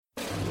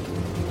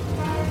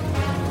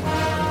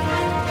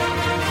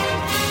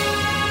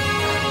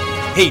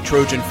Hey,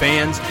 Trojan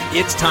fans,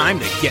 it's time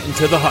to get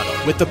into the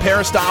huddle with the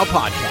Peristyle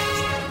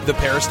Podcast. The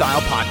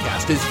Peristyle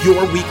Podcast is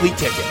your weekly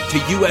ticket to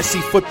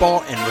USC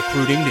football and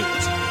recruiting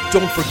news.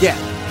 Don't forget,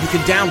 you can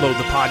download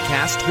the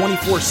podcast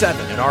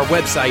 24/7 at our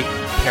website,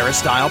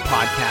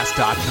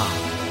 peristylepodcast.com.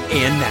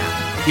 And now,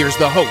 here's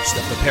the host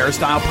of the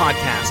Peristyle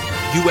Podcast,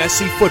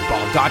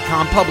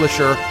 USCFootball.com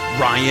publisher,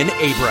 Ryan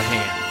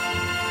Abraham.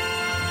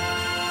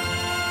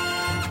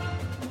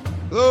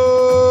 Hello,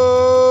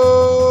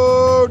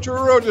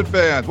 Trojan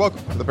fans. Welcome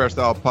to the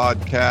Peristyle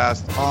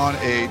Podcast on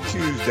a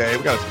Tuesday.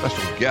 We got a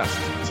special guest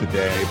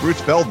today, Bruce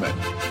Feldman,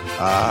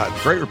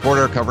 great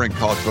reporter covering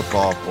college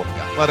football for The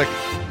Athletic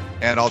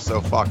and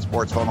also Fox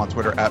Sports. Follow him on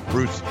Twitter at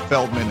Bruce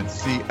Feldman, and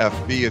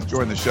CFB has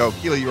joined the show.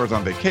 Keely, yours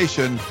on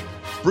vacation.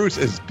 Bruce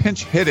is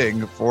pinch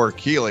hitting for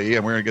Keely,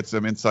 and we're going to get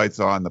some insights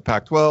on the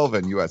Pac-12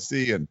 and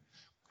USC and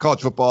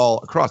college football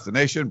across the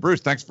nation.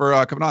 Bruce, thanks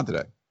for coming on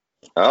today.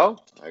 Oh,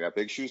 I got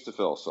big shoes to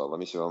fill, so let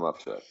me see what I'm up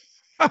to.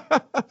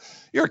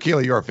 You're a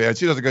Keely, you're a fan.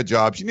 She does a good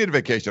job. She needed a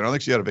vacation. I don't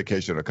think she had a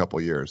vacation in a couple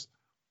of years.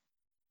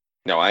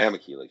 No, I am a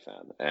Keely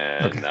fan,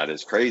 and That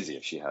is crazy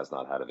if she has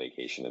not had a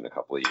vacation in a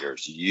couple of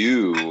years.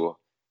 You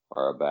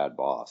are a bad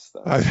boss,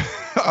 though.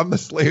 I'm the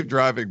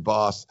slave-driving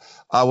boss.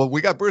 Well,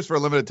 we got Bruce for a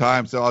limited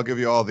time, so I'll give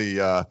you all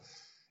the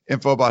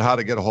info about how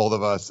to get a hold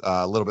of us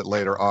a little bit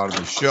later on in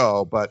the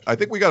show. But I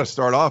think we got to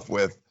start off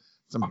with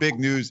some big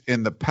news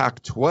in the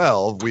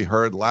Pac-12. We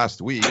heard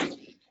last week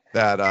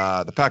that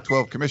the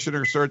Pac-12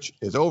 commissioner search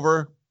is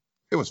over.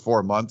 It was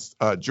 4 months.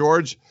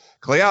 George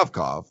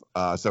Kliavkoff,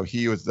 so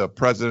he was the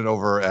president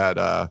over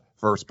at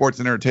for sports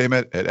and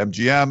entertainment at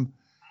MGM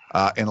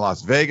in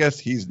Las Vegas.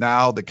 He's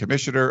now the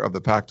commissioner of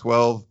the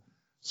Pac-12.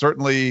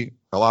 Certainly,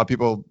 a lot of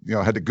people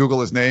had to Google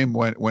his name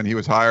when he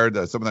was hired.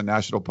 Some of the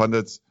national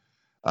pundits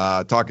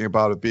talking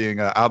about it being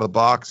out of the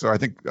box, or I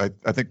think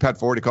Pat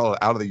Forty called it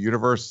out of the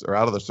universe or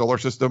out of the solar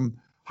system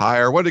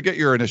hire. What did you get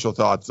your initial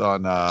thoughts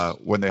on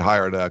when they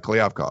hired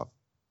Kliavkoff?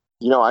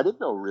 I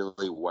didn't know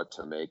really what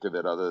to make of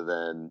it, other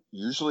than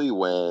usually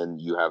when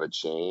you have a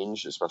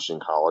change, especially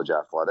in college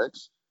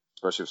athletics,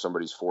 especially if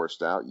somebody's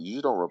forced out,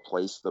 you don't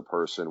replace the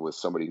person with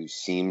somebody who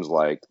seems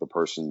like the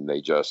person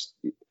they just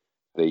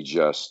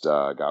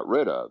got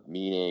rid of,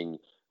 meaning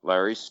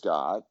Larry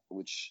Scott,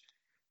 which,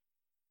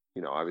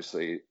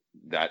 obviously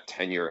that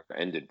tenure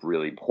ended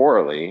really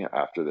poorly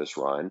after this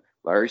run.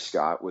 Larry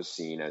Scott was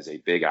seen as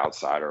a big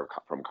outsider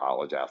from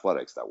college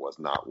athletics. That was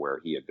not where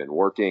he had been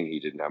working.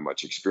 He didn't have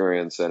much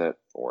experience in it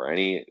or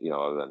any,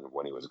 other than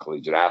when he was a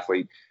collegiate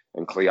athlete.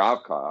 And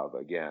Kliavkoff,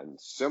 again,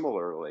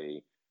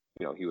 similarly,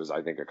 he was,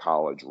 I think, a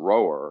college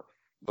rower,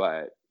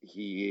 but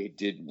he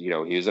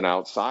was an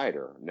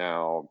outsider.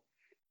 Now,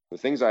 the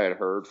things I had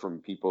heard from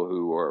people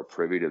who were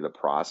privy to the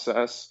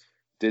process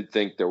did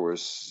think there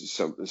was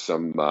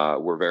some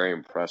were very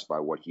impressed by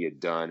what he had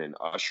done in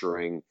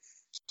ushering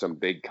some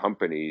big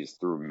companies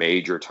through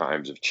major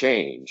times of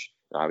change.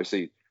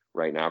 Obviously,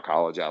 right now,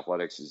 college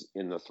athletics is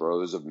in the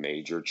throes of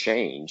major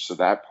change. So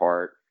that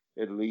part,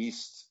 at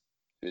least,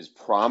 is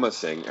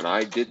promising. And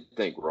I did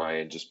think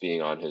Ryan, just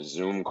being on his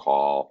Zoom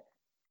call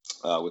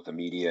with the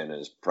media and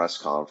his press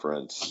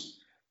conference,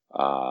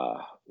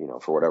 for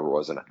whatever it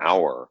was, an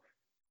hour,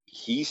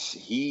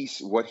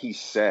 what he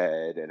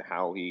said and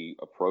how he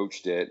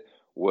approached it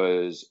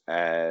was,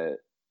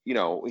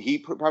 he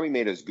probably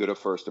made as good a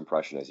first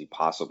impression as he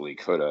possibly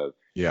could have.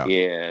 Yeah.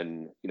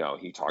 And,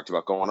 he talked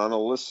about going on a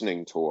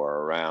listening tour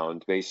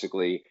around,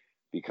 basically,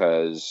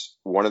 because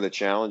one of the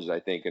challenges,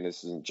 I think, and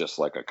this isn't just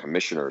like a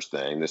commissioner's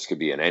thing, this could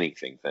be an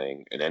anything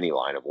thing in any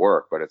line of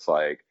work, but it's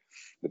like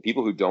the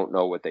people who don't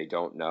know what they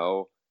don't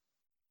know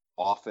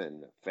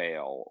often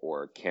fail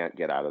or can't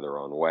get out of their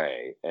own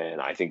way.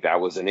 And I think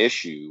that was an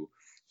issue,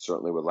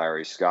 certainly with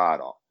Larry Scott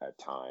at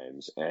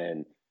times.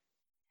 And,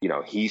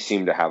 he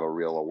seemed to have a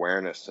real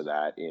awareness to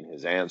that in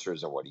his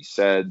answers and what he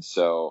said.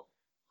 So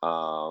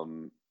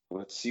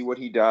let's see what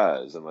he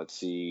does. And let's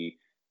see,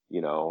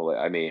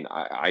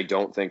 I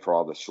don't think, for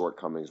all the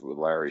shortcomings with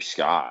Larry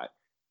Scott,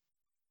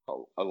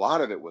 a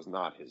lot of it was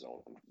not his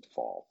own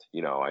fault.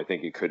 I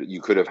think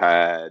you could have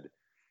had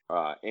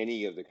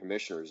any of the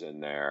commissioners in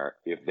there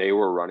if they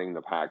were running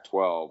the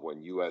Pac-12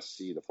 when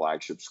USC, the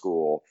flagship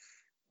school,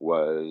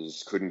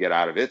 couldn't get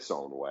out of its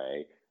own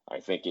way. I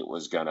think it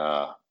was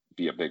gonna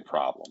be a big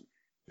problem.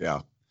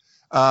 Yeah.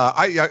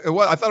 I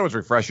thought it was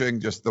refreshing,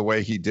 just the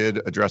way he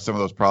did address some of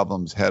those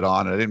problems head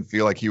on. I didn't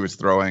feel like he was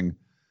throwing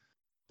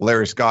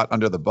Larry Scott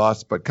under the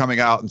bus, but coming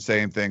out and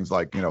saying things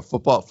like,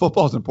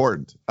 football is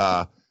important.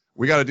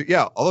 We got to do,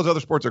 all those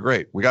other sports are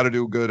great. We got to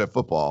do good at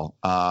football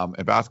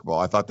and basketball.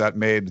 I thought that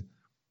made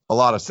a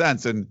lot of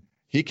sense. And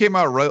he came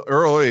out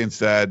early and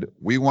said,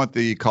 we want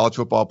the college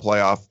football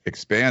playoff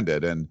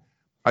expanded. And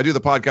I do the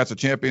podcast, The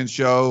Champions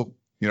Show.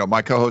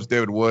 My co-host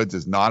David Woods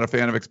is not a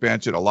fan of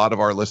expansion. A lot of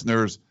our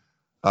listeners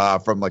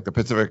from like the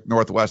Pacific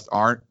Northwest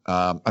aren't.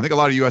 I think a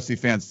lot of USC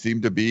fans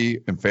seem to be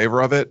in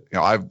favor of it.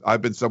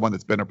 I've been someone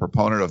that's been a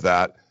proponent of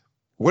that.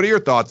 What are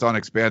your thoughts on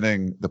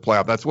expanding the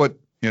playoff? That's what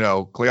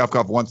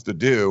Kliavkoff wants to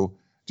do.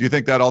 Do you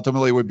think that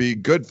ultimately would be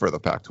good for the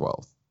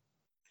Pac-12?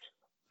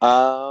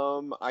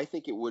 I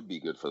think it would be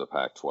good for the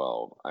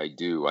Pac-12. I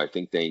do. I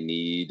think they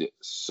need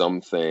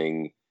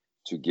something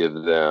to give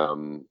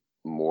them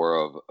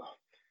more,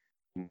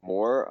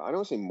 I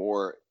don't say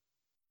more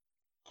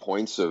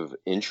points of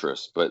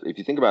interest, but if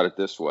you think about it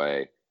this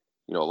way,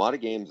 a lot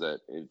of games that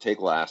take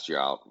last year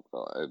out,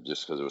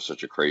 just because it was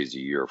such a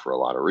crazy year for a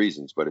lot of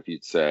reasons. But if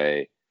you'd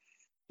say,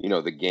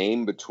 the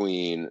game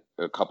between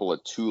a couple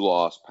of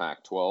two-loss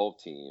Pac-12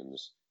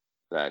 teams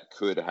that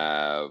could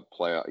have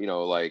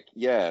playoff,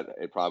 yeah,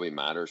 it probably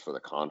matters for the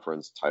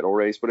conference title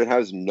race, but it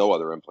has no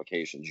other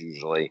implications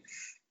usually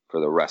for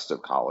the rest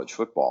of college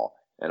football.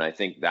 And I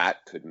think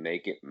that could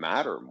make it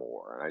matter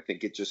more. And I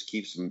think it just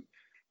keeps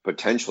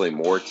potentially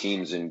more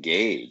teams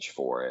engaged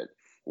for it,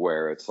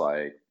 where it's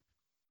like,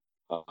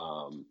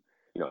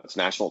 it's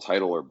national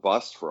title or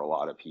bust for a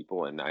lot of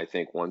people. And I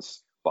think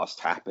once bust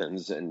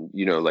happens and,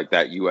 like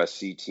that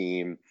USC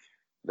team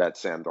that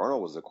Sam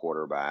Darnold was the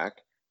quarterback,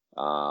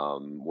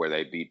 where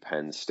they beat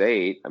Penn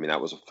State. I mean,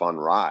 that was a fun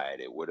ride.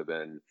 It would have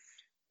been,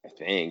 I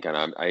think, and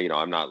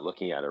I'm not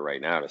looking at it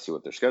right now to see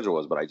what their schedule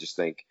was, but I just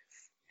think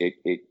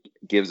it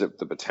gives it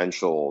the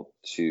potential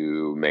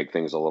to make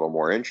things a little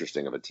more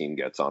interesting if a team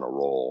gets on a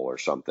roll or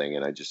something.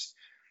 And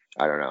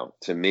I don't know.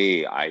 To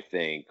me, I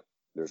think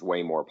there's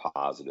way more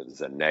positives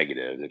than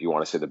negatives. If you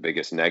want to say the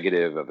biggest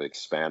negative of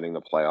expanding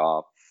the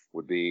playoff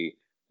would be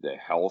the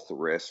health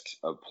risks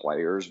of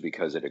players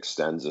because it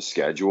extends the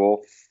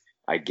schedule.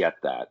 I get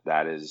that.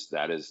 That is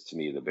to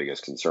me the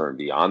biggest concern.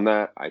 Beyond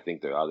that, I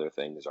think the other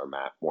things are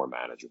more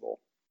manageable.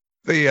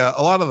 A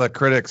lot of the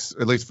critics,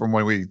 at least from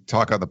when we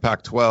talk on the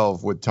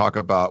Pac-12, would talk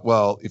about,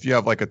 well, if you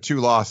have like a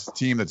two-loss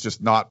team that's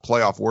just not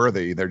playoff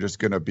worthy, they're just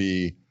going to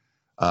be,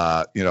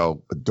 a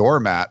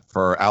doormat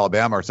for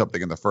Alabama or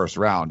something in the first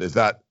round. Is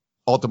that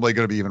ultimately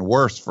going to be even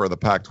worse for the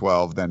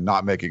Pac-12 than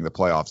not making the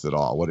playoffs at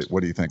all?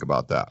 What do you think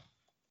about that?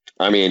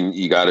 I mean,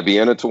 you got to be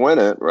in it to win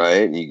it,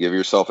 right? And you give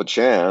yourself a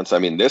chance. I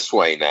mean, this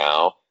way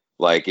now,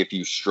 like if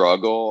you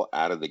struggle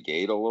out of the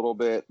gate a little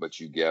bit, but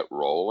you get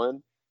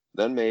rolling,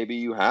 then maybe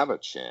you have a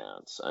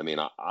chance. I mean,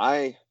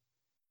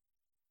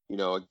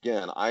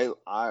 again,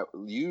 I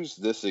use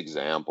this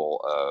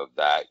example of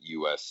that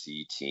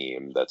USC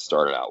team that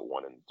started out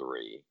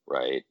 1-3,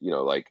 right?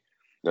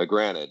 Now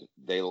granted,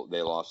 they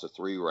lost to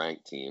 3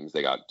 ranked teams.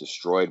 They got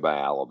destroyed by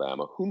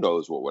Alabama. Who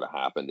knows what would have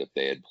happened if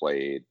they had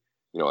played,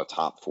 a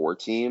top 4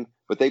 team,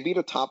 but they beat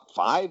a top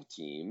 5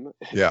 team,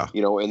 yeah,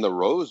 in the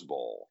Rose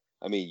Bowl.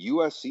 I mean,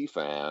 USC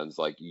fans,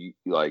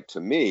 to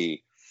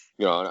me,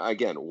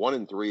 again,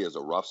 1-3 is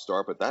a rough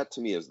start, but that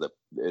to me is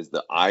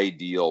the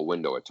ideal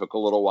window. It took a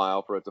little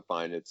while for it to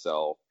find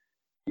itself.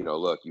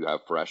 Look, you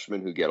have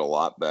freshmen who get a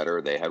lot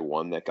better. They had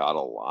one that got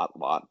a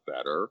lot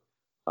better.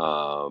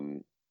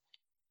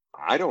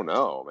 I don't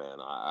know, man.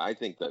 I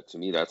think that to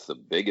me, that's the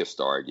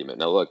biggest argument.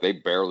 Now, look, they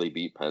barely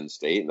beat Penn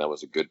State, and that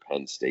was a good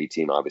Penn State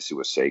team, obviously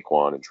with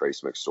Saquon and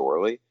Trace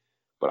McSorley.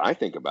 But I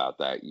think about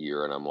that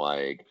year, and I'm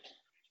like,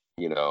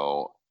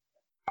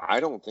 I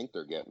don't think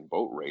they're getting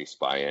boat raced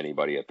by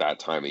anybody at that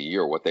time of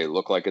year. What they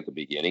look like at the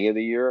beginning of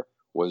the year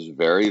was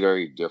very,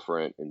 very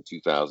different in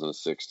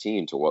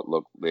 2016 to what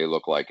they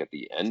look like at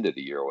the end of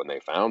the year when they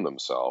found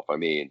themselves. I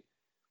mean,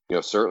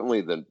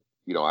 certainly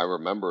I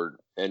remembered,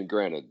 and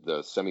granted, the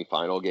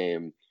semifinal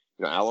game,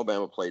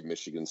 Alabama played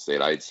Michigan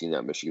State. I had seen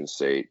that Michigan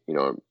State,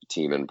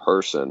 team in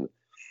person.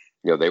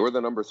 They were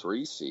the number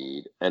 3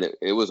 seed, and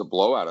it was a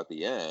blowout at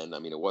the end. I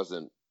mean, it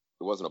wasn't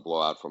a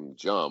blowout from the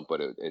jump,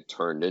 but it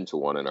turned into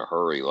one in a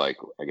hurry, like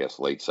I guess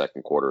late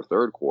second quarter,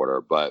 third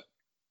quarter. But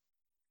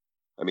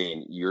I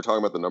mean, you're talking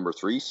about the number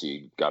 3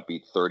 seed got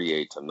beat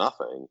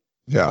 38-0.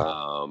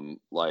 Yeah.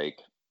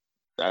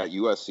 That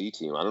USC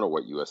team, I don't know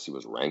what USC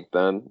was ranked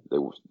then. They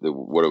would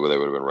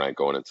have been ranked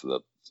going into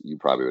you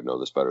probably would know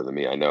this better than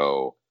me. I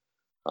know,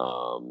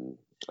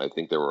 I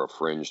think they were a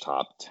fringe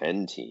top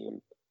 10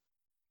 team.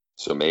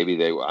 So maybe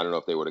I don't know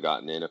if they would have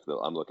gotten in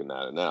I'm looking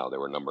at it now. They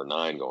were number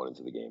 9 going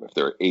into the game. If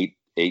they're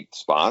eight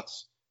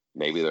spots,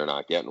 maybe they're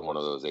not getting one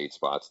of those 8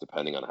 spots,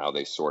 depending on how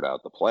they sort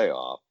out the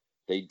playoff.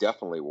 They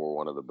definitely were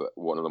one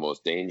of the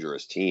most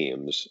dangerous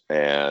teams.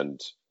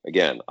 And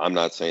again, I'm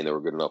not saying they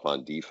were good enough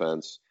on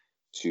defense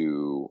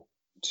to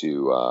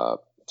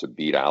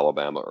beat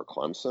Alabama or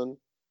Clemson,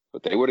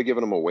 but they would have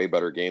given them a way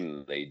better game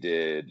than they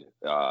did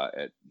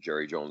at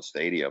Jerry Jones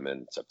Stadium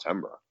in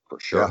September,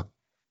 for sure. Yeah.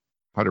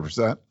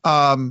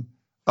 100%.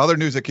 Other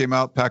news that came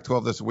out,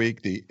 Pac-12 this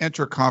week, the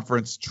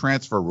intra-conference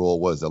transfer rule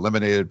was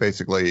eliminated.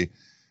 Basically,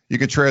 you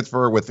could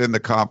transfer within the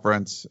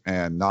conference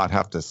and not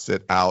have to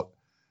sit out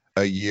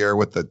a year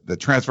with the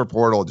transfer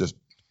portal just,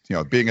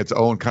 being its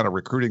own kind of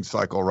recruiting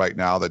cycle right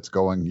now that's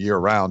going year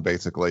round,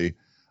 basically.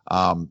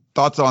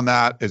 Thoughts on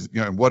that is,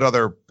 and what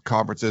other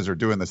conferences are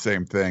doing the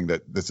same thing,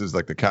 that this is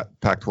like the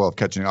Pac-12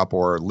 catching up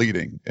or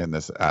leading in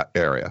this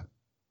area?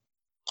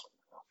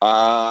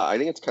 I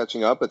think it's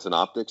catching up. It's an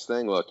optics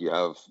thing. Look, you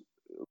have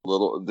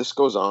this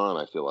goes on,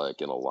 I feel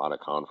like, in a lot of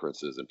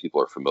conferences, and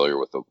people are familiar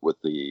with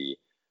the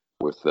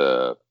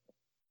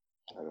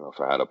I don't know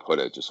if I had to put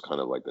it, just kind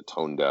of like the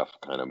tone deaf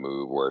kind of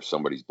move where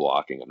somebody's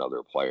blocking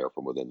another player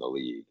from within the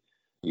league.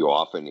 you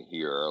often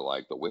hear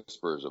like the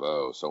whispers of,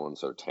 oh, so and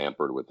so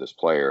tampered with this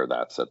player.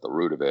 That's at the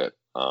root of it.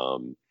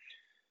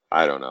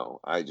 I don't know.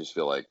 I just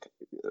feel like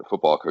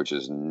football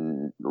coaches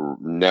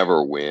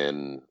never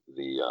win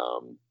the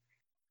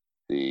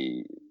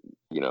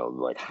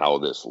like how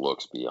this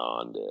looks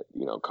beyond it.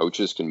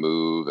 Coaches can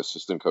move,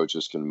 assistant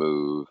coaches can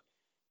move,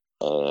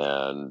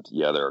 and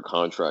yeah, there are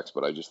contracts,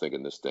 but I just think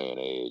in this day and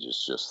age,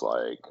 it's just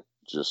like,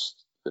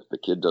 if the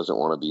kid doesn't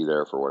want to be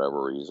there for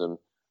whatever reason,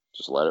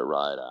 just let it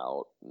ride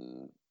out,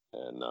 and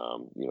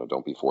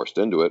don't be forced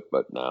into it.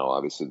 But now,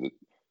 obviously,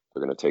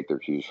 they're going to take their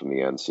cues from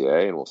the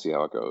NCAA, and we'll see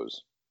how it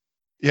goes.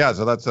 Yeah,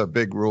 so that's a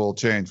big rule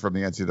change from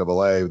the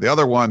NCAA. The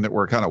other one that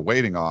we're kind of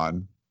waiting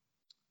on,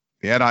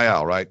 the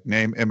NIL, right?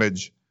 Name,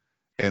 image,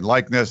 and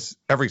likeness.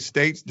 Every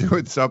state's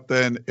doing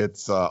something.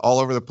 It's all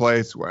over the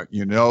place.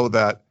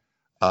 That,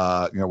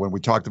 when we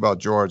talked about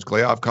George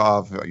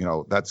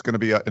Glyavkov, that's going to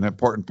be an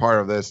important part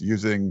of this,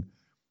 using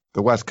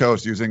the West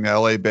Coast, using the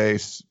LA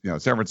base, San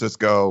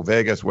Francisco,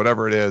 Vegas,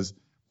 whatever it is,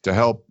 to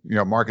help,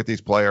 market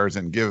these players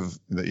and give,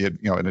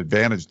 an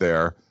advantage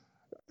there.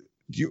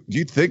 Do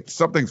you think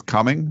something's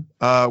coming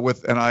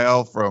with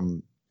NIL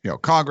from,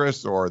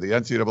 Congress or the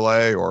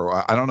NCAA,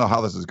 or I don't know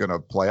how this is going to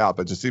play out,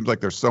 but it just seems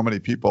like there's so many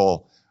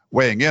people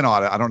weighing in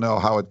on it. I don't know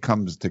how it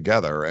comes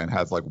together and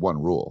has like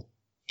one rule.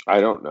 I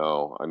don't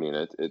know. I mean,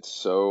 it's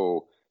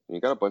so, you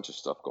got a bunch of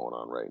stuff going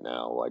on right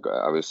now. Like,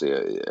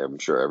 obviously, I'm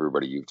sure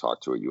everybody you've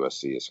talked to at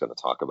USC is going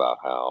to talk about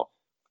how,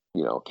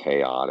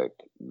 chaotic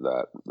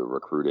that the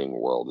recruiting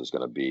world is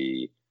going to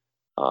be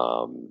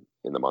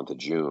in the month of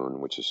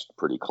June, which is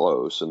pretty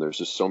close. And there's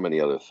just so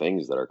many other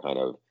things that are kind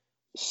of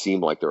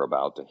seem like they're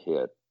about to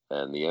hit.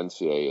 And the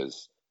NCAA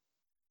is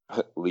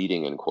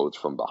leading in quotes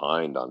from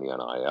behind on the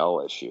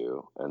NIL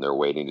issue, and they're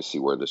waiting to see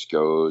where this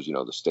goes.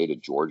 The state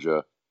of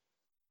Georgia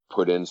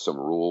put in some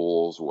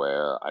rules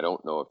where I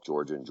don't know if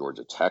Georgia and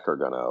Georgia Tech are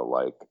going to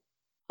like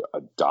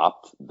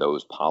adopt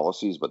those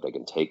policies, but they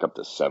can take up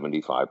to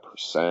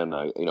 75%.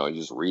 I'm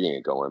just reading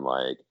it going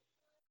like,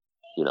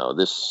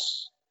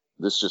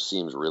 this just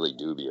seems really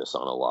dubious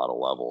on a lot of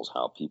levels,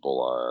 how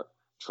people are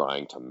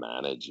trying to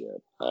manage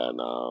it.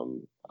 And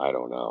I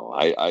don't know.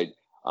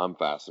 I'm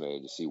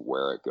fascinated to see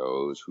where it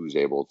goes, who's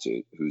able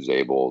to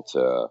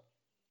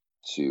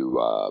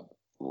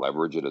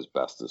leverage it as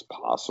best as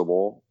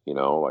possible. I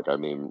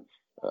don't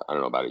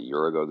know, about a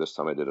year ago this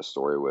time I did a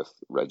story with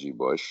Reggie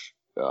Bush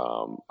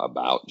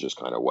about just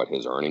kind of what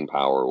his earning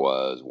power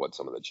was, what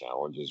some of the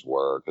challenges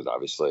were, because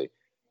obviously,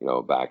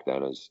 back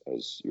then,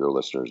 as your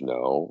listeners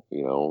know,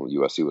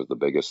 USC was the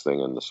biggest thing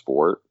in the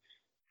sport,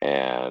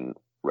 and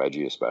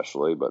Reggie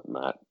especially, but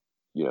Matt,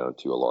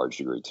 to a large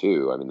degree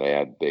too. I mean, they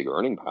had big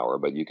earning power,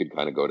 but you could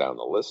kind of go down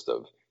the list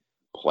of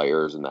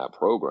players in that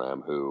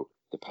program who,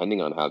 depending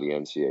on how the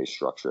NCAA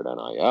structured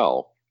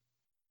NIL,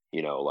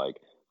 like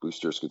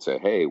boosters could say,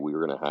 hey,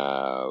 we're going to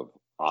have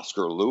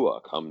Oscar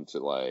Lua come to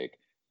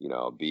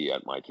be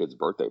at my kid's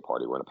birthday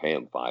party. We're going to pay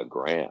him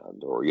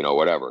 $5,000 or,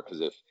 whatever.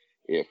 Because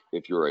if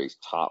you're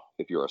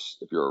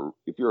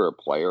a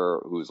player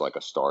who's like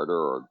a starter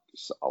or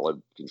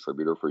solid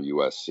contributor for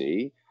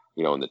USC,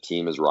 and the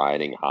team is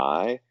riding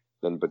high,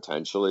 then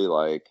potentially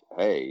like,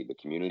 hey, the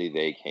community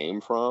they came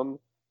from,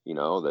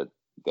 that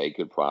they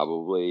could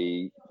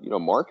probably,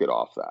 market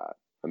off that.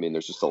 I mean,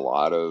 there's a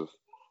lot of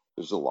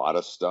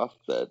stuff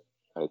that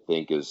I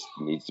think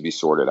needs to be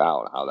sorted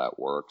out, how that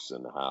works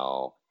and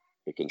how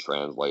it can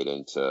translate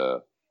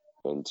into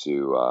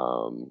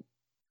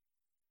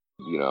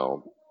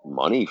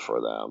money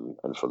for them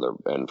and for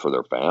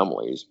their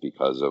families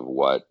because of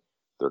what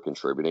they're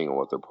contributing and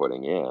what they're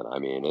putting in. I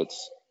mean,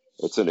 it's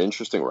an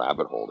interesting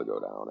rabbit hole to go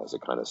down as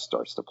it kind of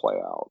starts to play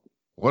out.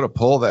 What a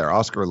pull there,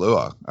 Oscar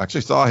Lua. I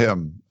actually saw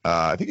him.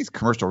 I think he's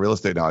commercial real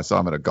estate now. I saw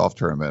him at a golf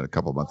tournament a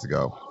couple of months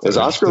ago. Is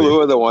Oscar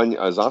Lua the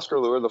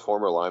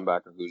former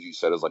linebacker who you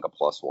said is like a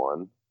 +1?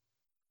 Or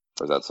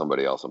is that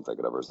somebody else I'm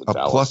thinking of? Or is it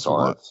Dallas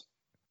Stars?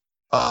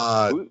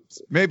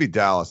 Maybe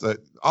Dallas.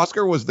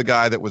 Oscar was the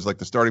guy that was like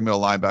the starting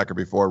middle linebacker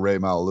before Ray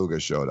Malaluga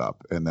showed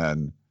up, and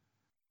then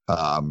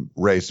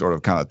Ray sort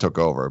of kind of took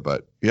over.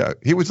 But yeah,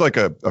 he was like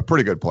a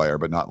pretty good player,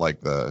 but not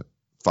like the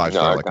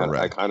 5-star like a Ray.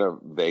 I kind of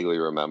vaguely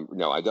remember.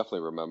 No, I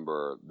definitely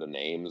remember the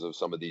names of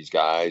some of these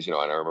guys. And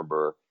I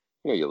remember,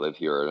 you live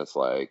here, and it's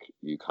like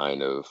you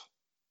kind of,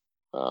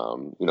 they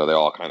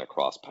all kind of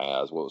cross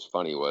paths. What was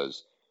funny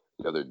was,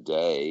 the other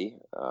day,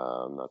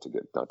 not to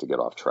get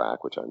off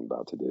track, which I'm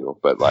about to do,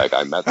 but like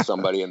I met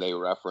somebody and they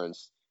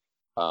referenced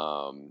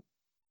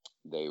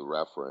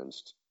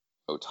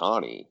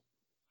Ohtani,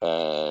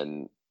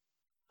 and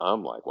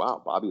I'm like, wow,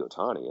 Bobby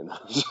Ohtani, and I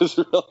just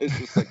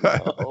realized like,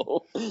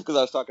 no, because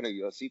I was talking to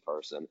a USC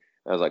person, and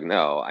I was like,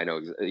 no, I know,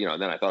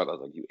 and then I thought about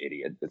it, like, you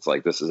idiot, it's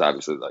like this is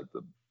obviously like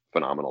the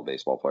phenomenal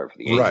baseball player for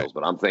the Angels, right.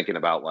 But I'm thinking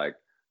about like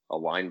a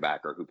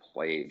linebacker who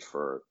played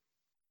for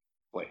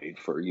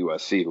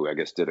USC, who I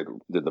guess did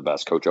the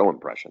best Coach O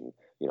impression,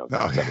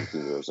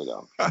 17 years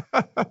ago.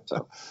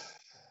 So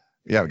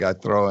Yeah, a guy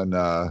throwing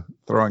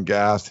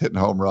gas, hitting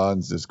home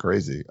runs is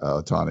crazy.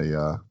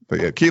 Ohtani, but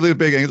yeah, Keely's a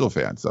big Angel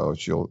fan, so I'm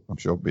sure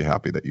she'll be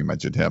happy that you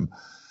mentioned him.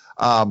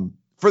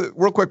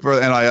 Real quick for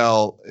the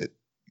NIL,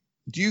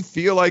 do you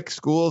feel like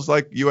schools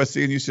like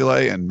USC and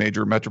UCLA and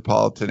major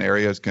metropolitan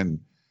areas can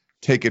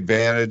take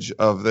advantage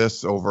of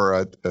this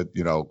over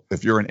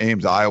if you're in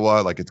Ames,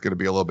 Iowa, like it's going to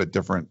be a little bit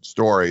different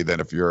story than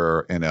if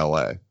you're in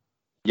LA?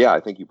 Yeah,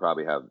 I think you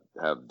probably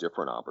have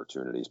different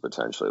opportunities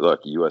potentially.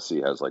 Look,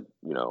 USC has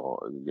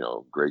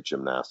great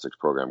gymnastics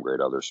program, great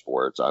other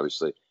sports.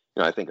 Obviously,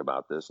 I think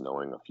about this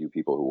knowing a few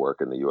people who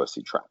work in the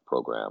USC track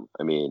program.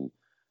 I mean,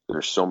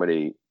 there's so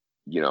many,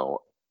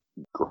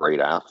 great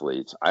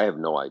athletes. I have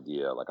no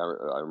idea. Like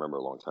I remember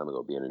a long time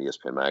ago being in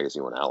ESPN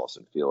magazine when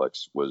Allison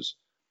Felix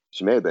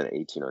she may have been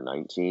 18 or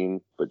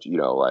 19, but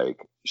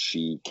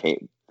she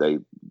came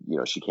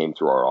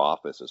through our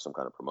office as some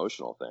kind of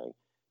promotional thing.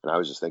 And I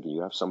was just thinking,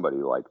 you have somebody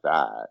like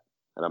that,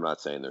 and I'm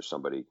not saying there's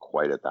somebody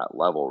quite at that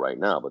level right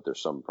now, but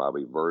there's some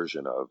probably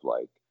version of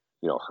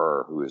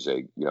her who is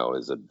a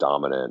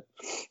dominant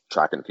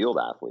track and field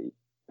athlete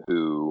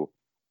who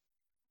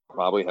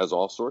probably has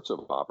all sorts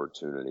of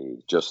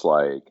opportunity. Just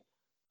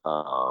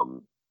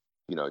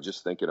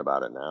just thinking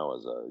about it now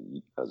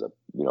as a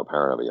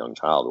parent of a young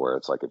child, where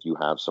it's like if you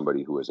have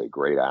somebody who is a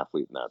great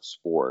athlete in that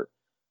sport,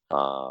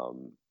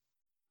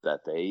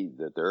 that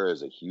there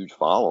is a huge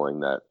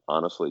following that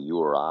honestly you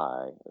or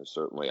I,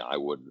 certainly I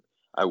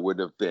would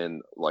have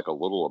been like a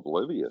little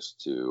oblivious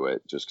to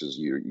it just because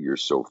you're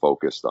so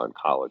focused on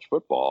college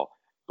football.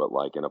 But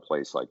like in a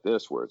place like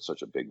this where it's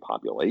such a big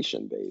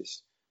population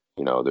base,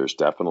 there's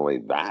definitely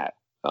that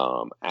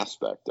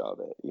aspect of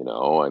it.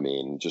 I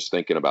mean, just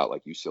thinking about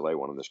like UCLA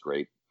went on this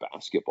great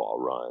basketball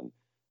run.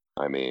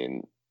 I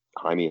mean,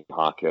 Jaime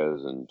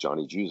Jaquez and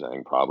Johnny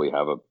Juzang probably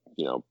have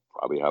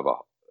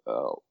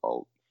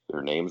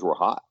their names were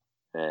hot.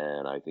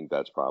 And I think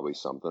that's probably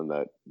something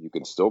that you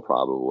can still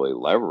probably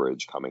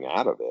leverage coming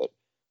out of it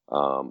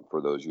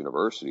for those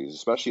universities,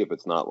 especially if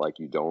it's not like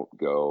you don't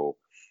go,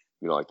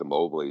 like the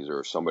Mobleys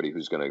or somebody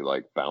who's going to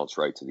like bounce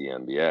right to the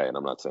NBA. And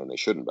I'm not saying they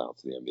shouldn't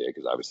bounce to the NBA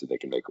because obviously they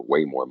can make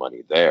way more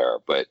money there.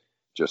 But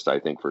just I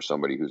think for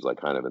somebody who's like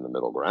kind of in the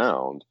middle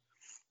ground,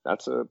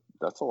 that's a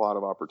lot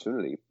of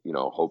opportunity,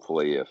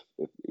 hopefully if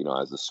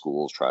as the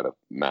schools try to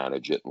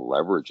manage it and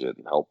leverage it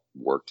and help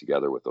work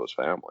together with those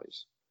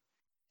families.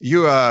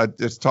 You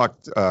just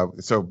talked,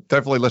 so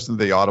definitely listen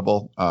to the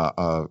Audible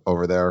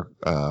over there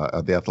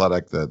at The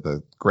Athletic,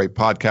 the great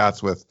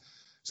podcast with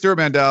Stuart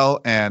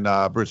Mandel and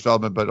Bruce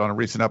Feldman. But on a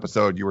recent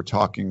episode, you were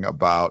talking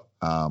about,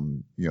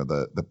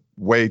 the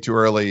way too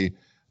early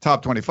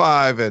top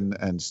 25,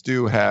 and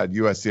Stu had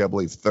USC, I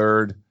believe,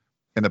 third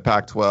in the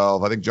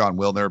Pac-12. I think John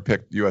Wilner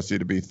picked USC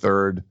to be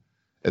third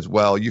as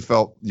well. You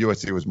felt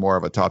USC was more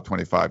of a top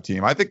 25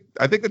 team. I think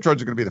the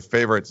Trojans are going to be the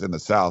favorites in the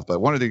South, but I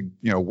wanted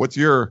to, what's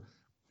your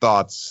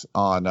thoughts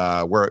on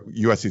where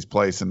USC's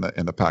place in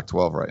the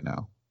Pac-12 right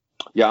now?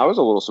 Yeah, I was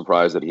a little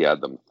surprised that he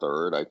had them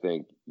third. I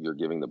think you're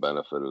giving the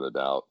benefit of the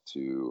doubt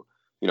to,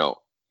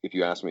 if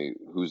you ask me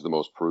who's the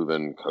most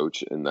proven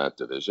coach in that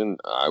division,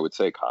 I would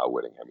say Kyle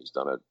Whittingham. He's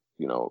done a,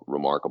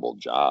 remarkable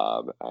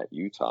job at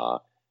Utah.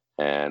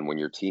 And when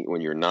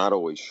you're not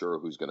always sure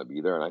who's going to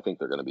be there, and I think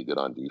they're going to be good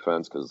on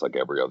defense because it's like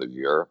every other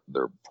year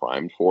they're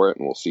primed for it,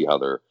 and we'll see how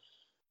their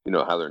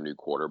new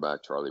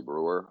quarterback Charlie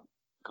Brewer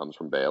comes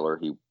from Baylor.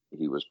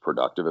 He was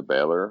productive at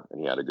Baylor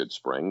and he had a good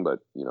spring, but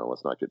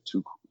let's not get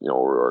too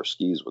over our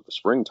skis with the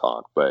spring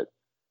talk. But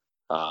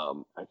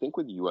I think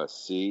with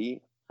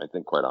USC, I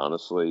think quite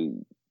honestly,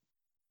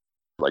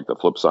 like the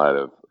flip side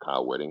of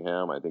Kyle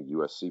Whittingham, I think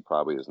USC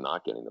probably is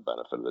not getting the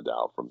benefit of the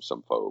doubt from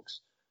some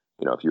folks.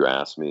 If you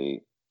ask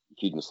me,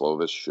 Keaton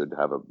Slovis should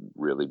have a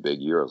really big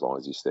year as long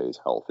as he stays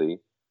healthy.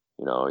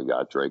 You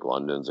got Drake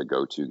London's a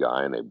go-to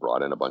guy, and they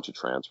brought in a bunch of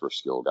transfer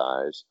skill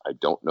guys. I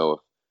don't know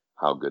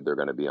how good they're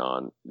going to be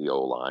on the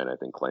O-line. I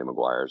think Clay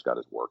McGuire's got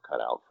his work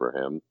cut out for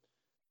him.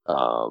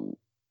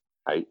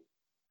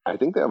 I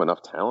think they have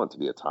enough talent to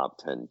be a top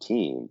 10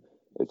 team.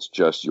 It's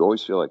just you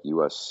always feel like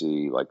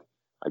USC, like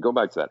I go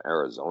back to that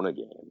Arizona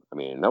game. I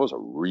mean, that was a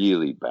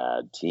really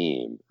bad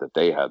team that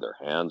they had their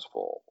hands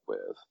full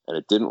with. And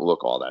it didn't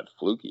look all that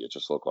fluky. It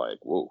just looked like,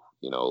 whoa,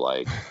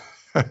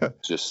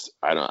 just,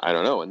 I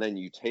don't know. And then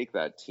you take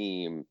that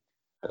team,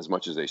 as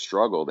much as they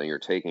struggled, and you're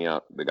taking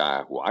out the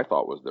guy who I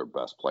thought was their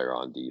best player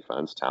on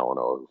defense,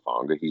 Talanoa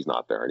Hufanga. He's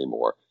not there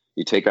anymore.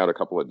 You take out a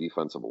couple of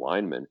defensive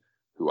linemen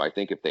who I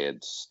think if they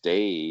had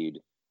stayed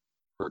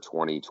for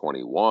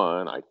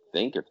 2021, I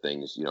think if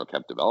things,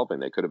 kept developing,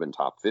 they could have been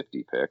top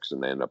 50 picks,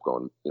 and they end up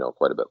going,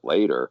 quite a bit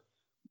later.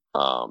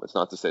 It's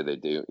not to say they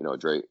do,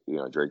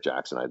 Drake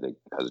Jackson, I think,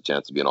 has a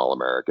chance to be an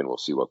All-American. We'll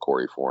see what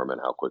Corey Foreman,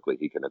 how quickly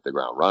he can hit the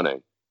ground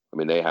running. I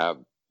mean, they have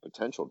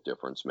potential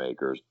difference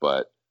makers,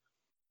 but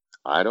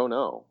I don't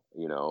know.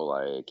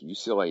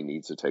 UCLA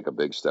needs to take a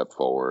big step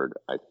forward.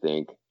 I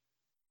think,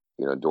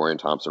 Dorian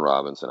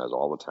Thompson-Robinson has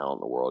all the talent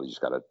in the world. You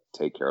just got to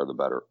take care of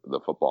the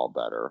football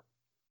better.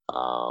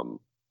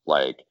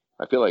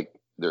 I feel like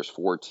there's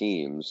 4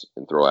 teams,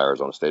 and throw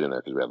Arizona State in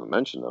there because we haven't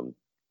mentioned them,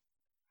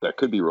 that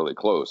could be really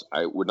close.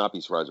 I would not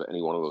be surprised if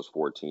any one of those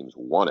 4 teams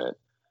won it.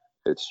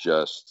 It's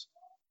just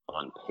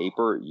on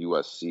paper,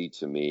 USC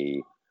to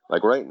me,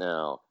 like right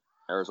now,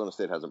 Arizona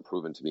State hasn't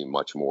proven to be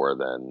much more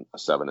than a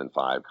 7-5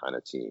 kind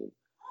of team.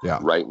 Yeah.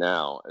 Right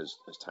now, as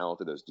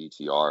talented as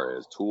DTR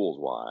is, tools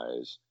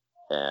wise,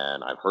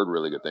 and I've heard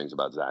really good things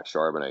about Zach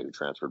Charbonnet, who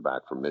transferred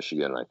back from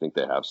Michigan, and I think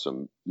they have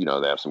some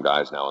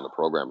guys now in the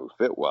program who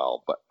fit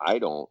well. But I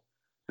don't,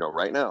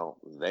 right now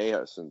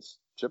since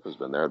Chip has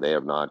been there, they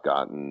have not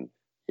gotten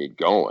it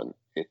going.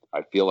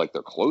 I feel like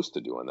they're close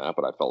to doing that,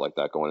 but I felt like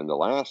that going into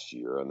last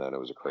year, and then it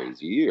was a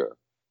crazy year.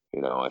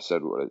 I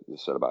said what I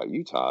said about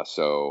Utah.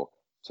 So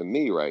to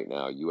me, right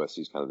now, USC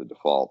is kind of the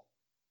default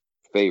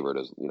favorite.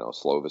 As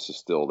Slovis is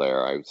still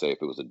there. I would say if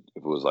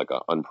it was like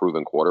an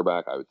unproven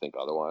quarterback, I would think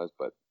otherwise,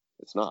 but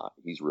it's not.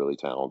 He's really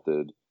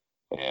talented,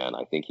 and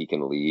I think he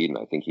can lead, and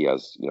I think he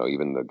has,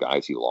 even the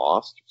guys he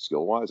lost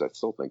skill wise, I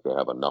still think they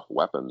have enough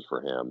weapons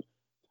for him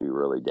to be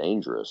really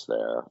dangerous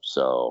there.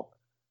 So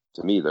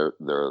to me, they're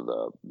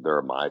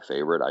my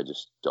favorite. I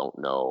just don't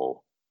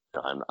know.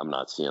 I'm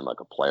not seeing like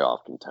a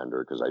playoff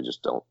contender because I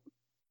just don't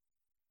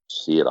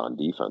see it on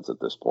defense at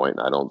this point,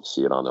 and I don't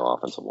see it on their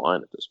offensive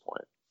line at this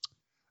point.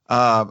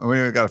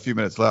 We've got a few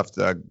minutes left.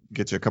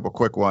 Get you a couple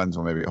quick ones,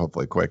 or maybe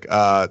hopefully quick.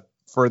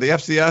 For the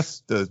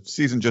FCS, the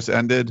season just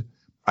ended.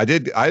 I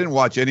didn't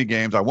watch any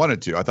games. I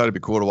wanted to. I thought it'd be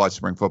cool to watch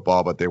spring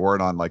football, but they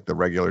weren't on like the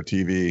regular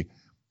TV.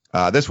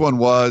 This one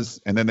was,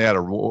 and then they had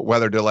a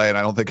weather delay, and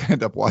I don't think I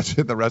ended up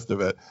watching the rest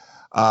of it.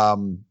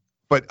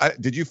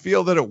 But did you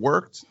feel that it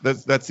worked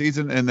that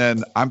season? And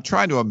then I'm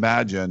trying to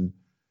imagine,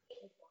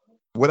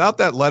 without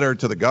that letter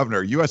to the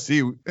governor,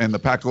 USC and the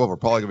Pac-12 are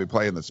probably going to be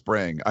playing in the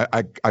spring.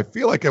 I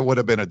feel like it would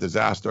have been a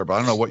disaster, but I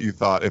don't know what you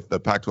thought if the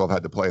Pac-12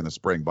 had to play in the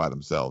spring by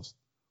themselves.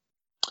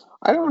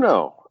 I don't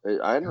know.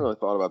 I hadn't really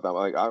thought about that.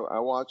 Like I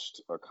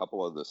watched a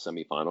couple of the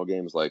semifinal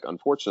games. Like,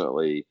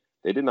 unfortunately,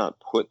 they did not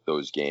put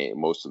those games.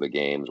 Most of the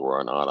games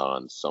were not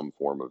on some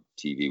form of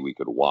TV we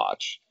could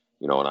watch.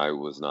 And I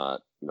was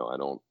not. I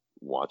don't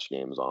watch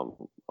games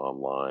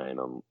online.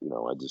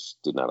 I just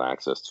didn't have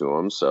access to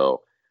them.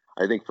 So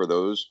I think for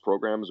those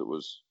programs, it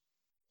was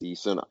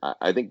decent.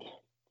 I think,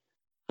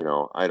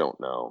 I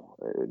don't know,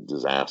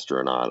 disaster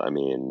or not. I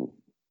mean,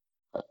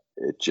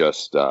 it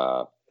just.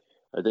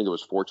 I think it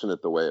was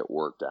fortunate the way it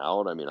worked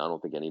out. I mean, I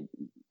don't think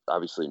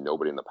obviously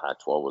nobody in the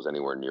Pac-12 was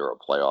anywhere near a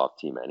playoff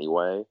team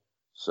anyway.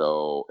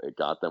 So it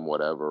got them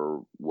whatever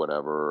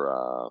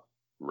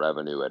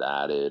revenue it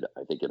added.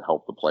 I think it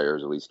helped the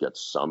players at least get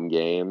some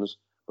games.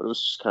 But it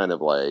was just kind of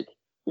like,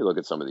 you look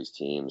at some of these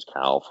teams,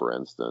 Cal, for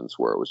instance,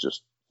 where it was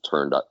just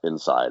turned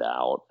inside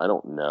out. I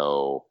don't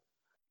know.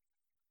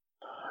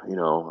 I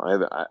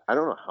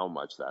don't know how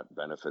much that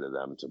benefited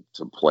them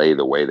to play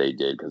the way they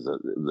did, because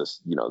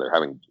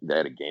they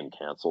had a game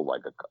canceled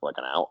like a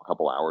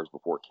couple hours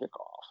before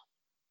kickoff.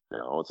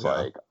 It's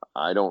like,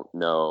 I don't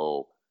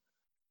know.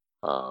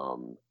 I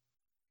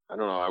don't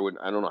know.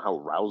 I don't know how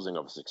rousing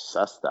of a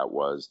success that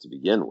was to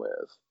begin with.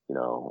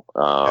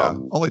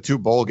 Only 2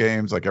 bowl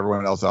games, like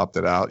everyone else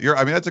opted out.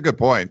 That's a good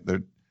point.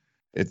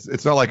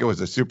 It's not like it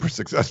was a super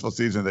successful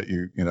season that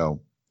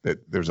that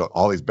there's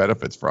all these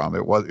benefits from.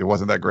 It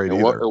wasn't that great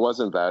either. It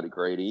wasn't that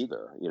great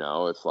either.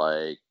 It's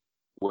like,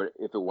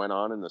 if it went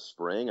on in the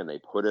spring and they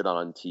put it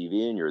on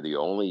TV and you're the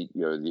only,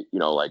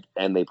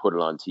 and they put it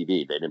on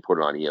TV, they didn't put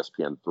it on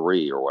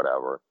ESPN3 or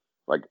whatever.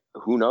 Like,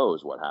 who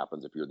knows what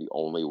happens if you're the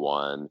only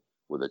one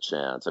with a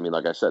chance? I mean,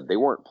 like I said, they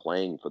weren't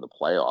playing for the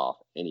playoff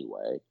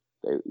anyway.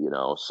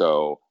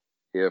 So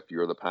if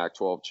you're the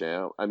Pac-12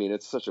 champ, I mean,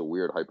 it's such a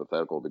weird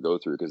hypothetical to go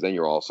through, because then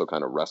you're also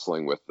kind of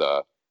wrestling with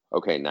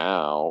okay,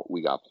 now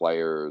we got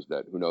players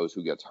that who knows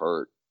who gets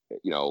hurt,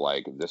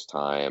 like this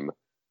time,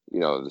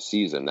 the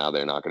season. Now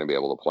they're not going to be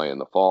able to play in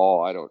the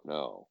fall. I don't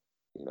know.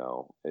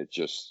 It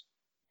just,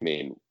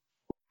 they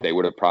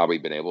would have probably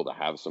been able to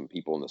have some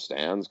people in the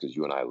stands, because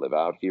you and I live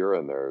out here,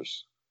 and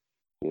there's,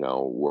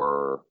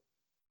 we're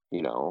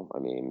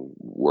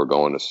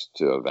going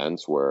to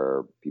events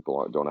where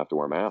people don't have to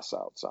wear masks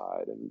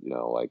outside, and,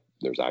 like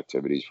there's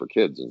activities for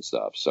kids and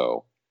stuff.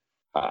 So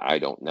I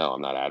don't know.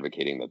 I'm not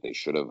advocating that they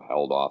should have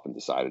held off and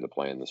decided to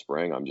play in the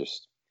spring. I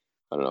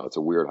don't know. It's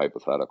a weird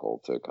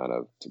hypothetical to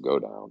go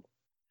down.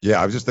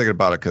 Yeah, I was just thinking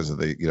about it because of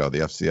the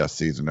FCS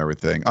season and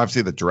everything.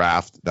 Obviously, the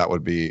draft, that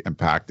would be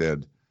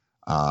impacted.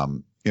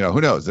 Who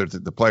knows? There's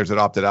the players that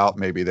opted out.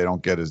 Maybe they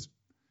don't get as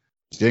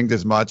dinged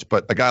as much.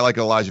 But a guy like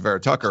Elijah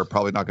Vera Tucker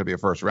probably not going to be a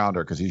first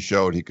rounder, because he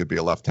showed he could be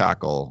a left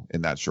tackle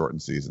in that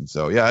shortened season.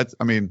 So yeah,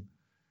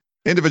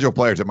 individual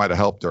players, it might have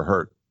helped or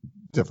hurt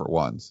different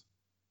ones.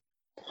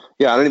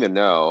 Yeah, I don't even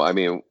know. I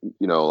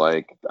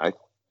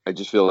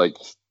just feel like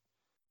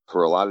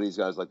for a lot of these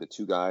guys, like the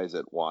 2 guys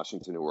at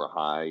Washington who were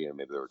high,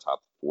 maybe they were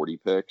top 40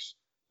 picks,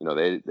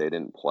 they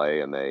didn't play,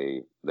 and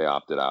they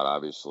opted out.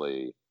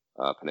 Obviously,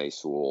 Penei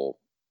Sewell,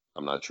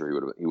 I'm not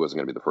sure he wasn't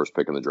going to be the first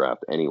pick in the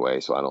draft anyway,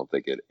 so I don't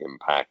think it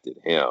impacted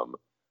him.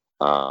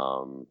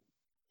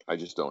 I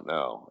just don't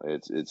know.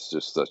 It's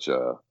just such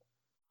a.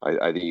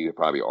 I think you could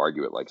probably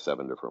argue it like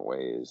 7 different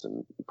ways,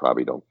 and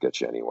probably don't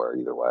get you anywhere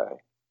either way.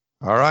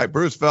 All right,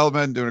 Bruce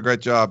Feldman doing a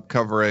great job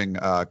covering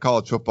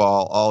college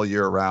football all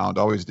year round,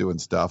 always doing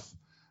stuff.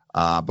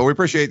 But we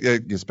appreciate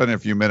you spending a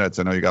few minutes.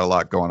 I know you got a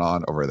lot going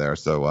on over there,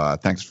 so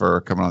thanks for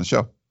coming on the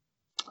show.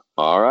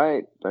 All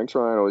right. Thanks,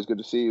 Ryan. Always good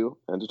to see you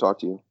and to talk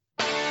to you.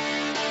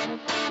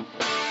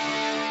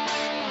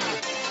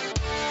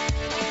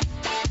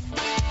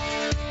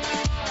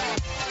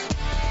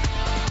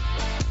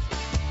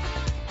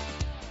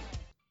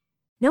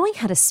 Knowing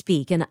how to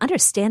speak and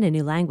understand a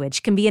new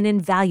language can be an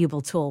invaluable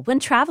tool when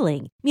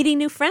traveling, meeting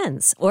new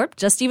friends, or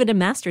just even to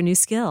master a new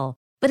skill.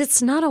 But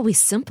it's not always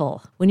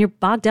simple when you're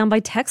bogged down by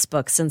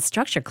textbooks and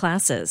structured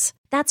classes.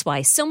 That's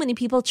why so many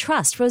people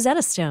trust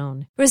Rosetta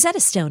Stone. Rosetta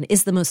Stone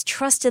is the most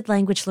trusted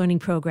language learning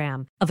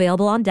program,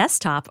 available on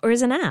desktop or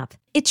as an app.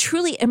 It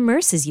truly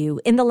immerses you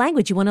in the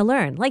language you want to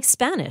learn, like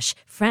Spanish,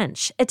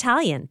 French,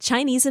 Italian,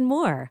 Chinese, and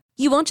more.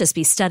 You won't just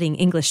be studying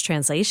English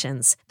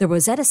translations. The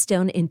Rosetta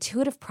Stone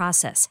intuitive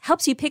process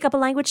helps you pick up a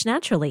language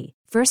naturally,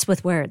 first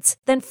with words,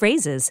 then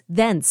phrases,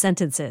 then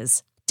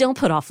sentences. Don't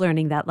put off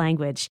learning that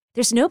language.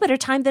 There's no better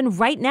time than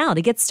right now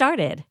to get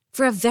started.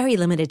 For a very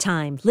limited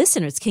time,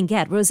 listeners can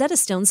get Rosetta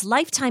Stone's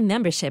lifetime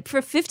membership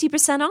for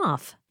 50%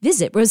 off.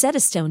 Visit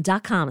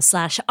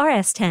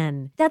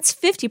rosettastone.com/rs10. That's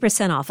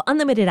 50% off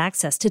unlimited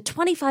access to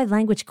 25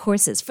 language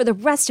courses for the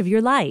rest of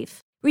your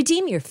life.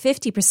 Redeem your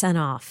 50%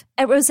 off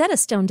at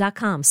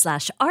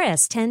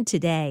rosettastone.com/rs10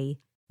 today.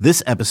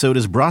 This episode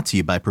is brought to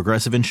you by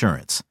Progressive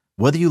Insurance.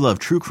 Whether you love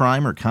true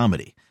crime or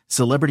comedy,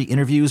 celebrity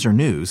interviews or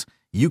news,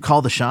 you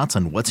call the shots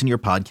on what's in your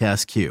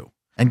podcast queue.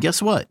 And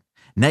guess what?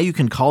 Now you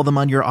can call them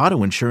on your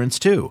auto insurance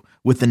too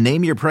with the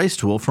Name Your Price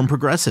tool from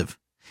Progressive.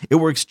 It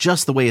works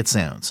just the way it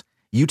sounds.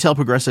 You tell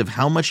Progressive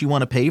how much you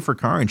want to pay for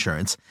car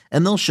insurance,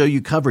 and they'll show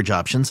you coverage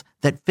options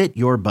that fit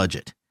your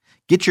budget.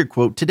 Get your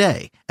quote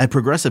today at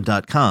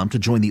Progressive.com to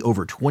join the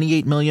over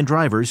 28 million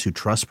drivers who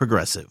trust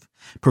Progressive.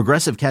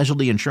 Progressive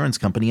Casualty Insurance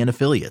Company and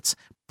Affiliates.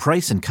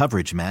 Price and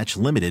coverage match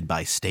limited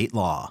by state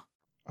law.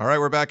 All right,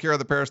 we're back here on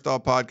the Peristyle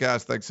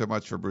Podcast. Thanks so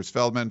much for Bruce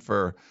Feldman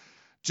for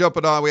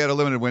jumping on. We had a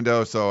limited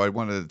window, so I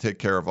wanted to take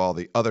care of all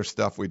the other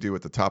stuff we do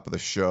at the top of the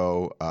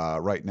show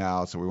right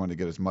now. So we wanted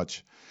to get as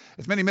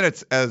many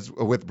minutes as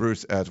with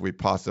Bruce as we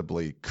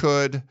possibly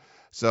could.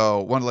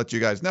 So want to let you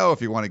guys know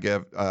if you want to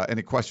give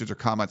any questions or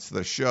comments to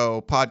the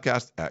show,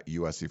 podcast at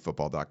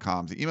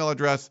uscfootball.com is the email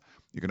address.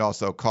 You can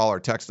also call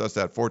or text us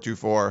at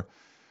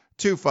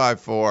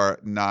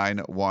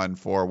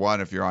 424-254-9141.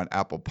 If you're on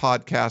Apple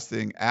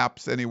Podcasting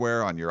apps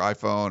anywhere on your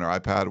iPhone or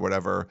iPad or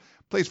whatever,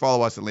 please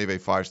follow us and leave a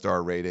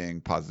 5-star rating,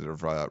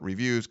 positive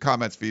reviews,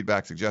 comments,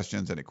 feedback,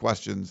 suggestions, any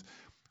questions.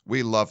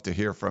 We love to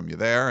hear from you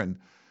there. And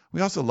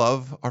we also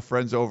love our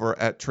friends over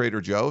at Trader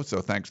Joe's. So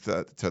thanks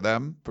to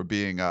them for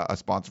being a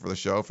sponsor for the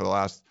show for the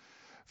last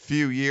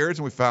few years.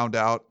 And we found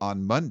out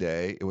on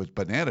Monday it was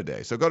Banana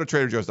Day. So go to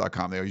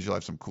TraderJoe's.com. They usually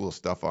have some cool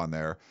stuff on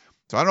there.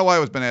 So I don't know why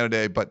it was Banana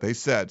Day, but they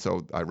said,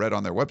 so I read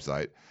on their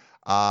website,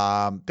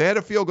 they had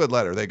a feel-good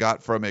letter they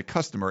got from a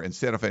customer in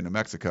Santa Fe, New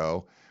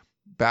Mexico.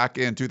 Back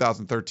in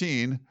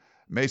 2013,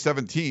 May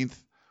 17th,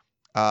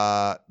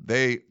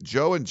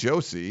 Joe and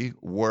Josie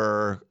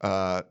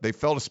they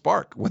felt a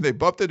spark when they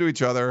bumped into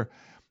each other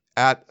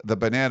at the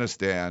banana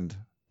stand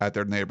at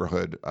their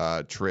neighborhood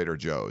Trader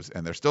Joe's.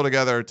 And they're still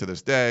together to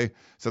this day.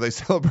 So they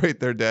celebrate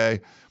their day.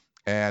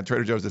 And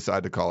Trader Joe's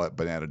decided to call it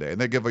Banana Day.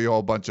 And they give you a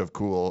whole bunch of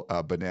cool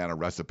banana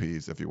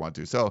recipes if you want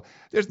to. So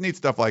there's neat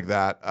stuff like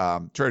that.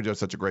 Trader Joe's is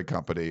such a great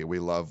company. We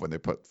love when they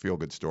put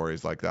feel-good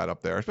stories like that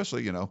up there,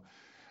 especially,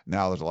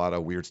 now there's a lot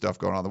of weird stuff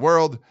going on in the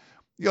world.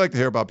 You like to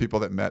hear about people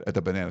that met at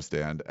the banana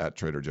stand at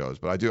Trader Joe's.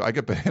 But I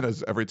get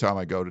bananas every time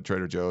I go to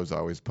Trader Joe's. I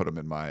always put them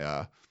in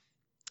my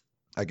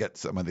I get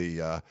some of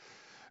the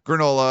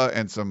granola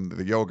and some of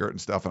the yogurt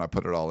and stuff, and I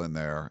put it all in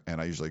there.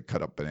 And I usually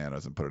cut up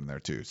bananas and put it in there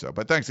too.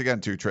 But thanks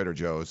again to Trader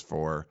Joe's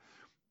for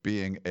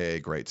being a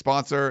great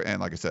sponsor.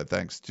 And like I said,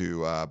 thanks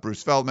to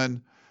Bruce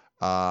Feldman.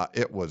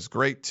 It was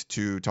great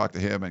to talk to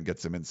him and get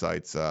some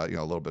insights, a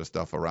little bit of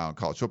stuff around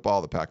college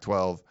football, the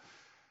Pac-12.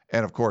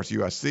 And, of course,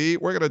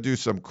 USC. We're going to do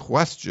some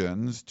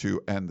questions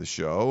to end the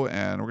show.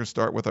 And we're going to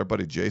start with our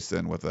buddy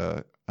Jason with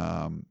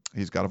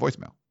he's got a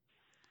voicemail.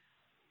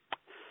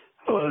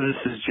 Hello, this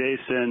is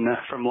Jason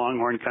from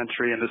Longhorn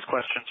Country, and this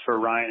question's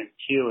for Ryan and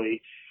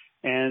Keely.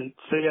 And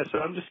so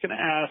I'm just going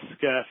to ask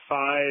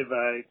 5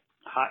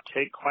 hot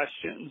take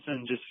questions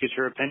and just get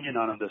your opinion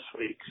on them this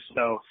week.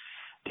 So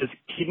does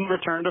Keaton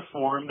return to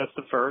form? That's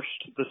the first.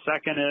 The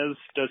second is,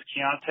 does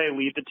Keontae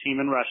lead the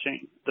team in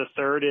rushing? The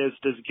third is,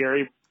 does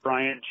Gary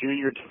Bryant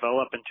Jr.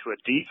 develop into a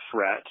deep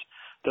threat?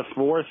 The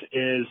fourth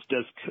is,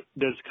 does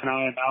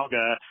Kanai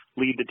Malga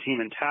lead the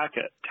team in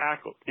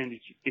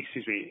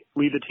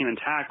lead the team in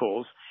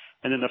tackles?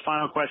 And then the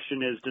final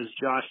question is, does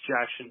Josh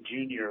Jackson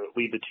Jr.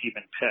 lead the team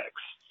in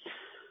picks?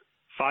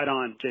 Fight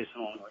on, Jason,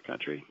 Longhorn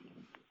Country.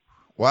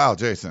 Wow,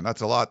 Jason,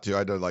 that's a lot too. I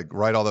had to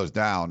write all those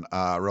down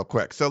real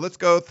quick. So let's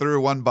go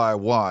through one by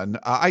one.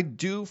 I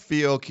do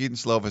feel Keaton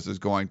Slovis is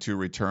going to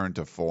return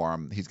to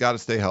form. He's got to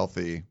stay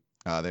healthy.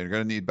 They're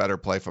going to need better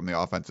play from the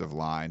offensive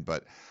line,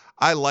 but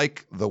I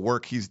like the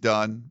work he's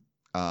done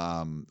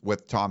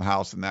with Tom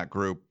House and that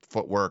group,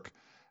 footwork.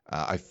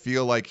 I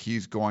feel like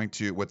he's going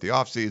to, with the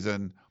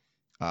offseason,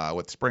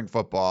 with spring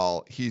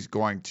football, he's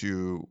going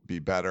to be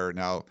better.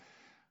 Now,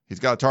 he's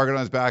got a target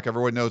on his back.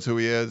 Everyone knows who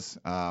he is.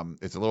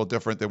 It's a little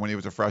different than when he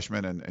was a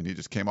freshman and he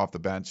just came off the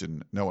bench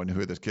and no one knew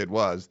who this kid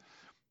was.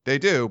 They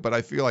do, but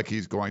I feel like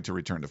he's going to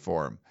return to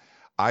form.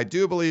 I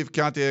do believe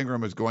Keontae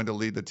Ingram is going to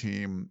lead the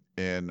team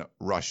in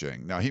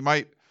rushing. Now, he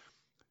might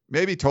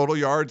maybe total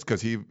yards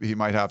because he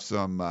might have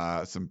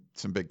some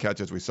big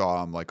catches. We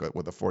saw him like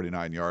with a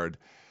 49-yard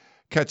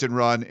catch and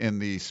run in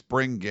the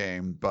spring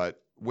game.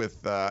 But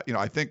with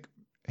I think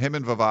him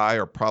and Vavai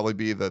are probably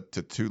be the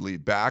two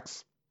lead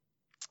backs.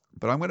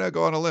 But I'm going to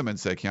go on a limb and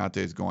say Keontae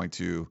is going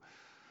to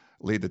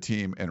lead the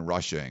team in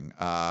rushing.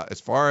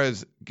 As far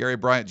as Gary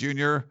Bryant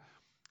Jr.,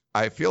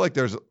 I feel like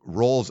there's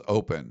roles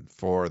open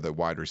for the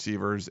wide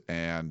receivers,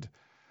 and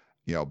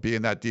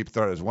being that deep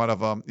threat is one of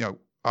them.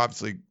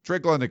 Obviously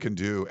Drake London can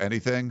do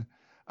anything,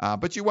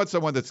 but you want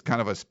someone that's kind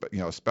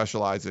of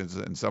specializes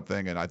in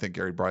something, and I think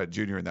Gary Bryant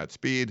Jr. in that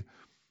speed,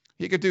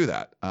 he could do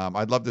that.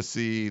 I'd love to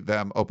see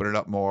them open it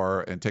up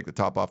more and take the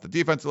top off the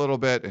defense a little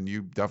bit, and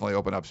you definitely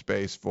open up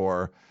space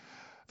for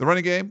the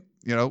running game,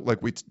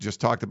 like we just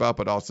talked about,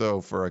 but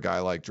also for a guy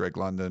like Drake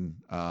London.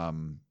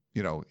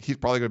 He's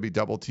probably going to be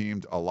double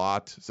teamed a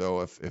lot.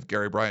 So if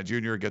Gary Bryant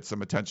Jr. gets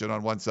some attention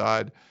on one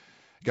side,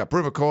 you got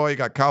Brew McCoy, you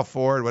got Kyle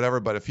Ford, whatever.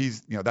 But if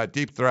he's, that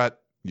deep threat,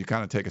 you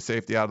kind of take a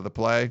safety out of the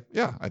play.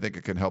 Yeah, I think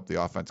it can help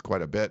the offense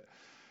quite a bit.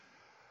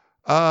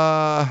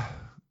 Kanai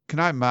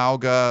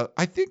Mauga,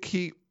 I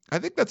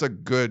think that's a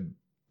good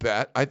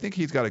bet. I think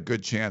he's got a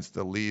good chance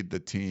to lead the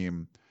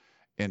team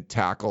in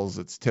tackles.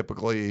 It's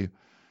typically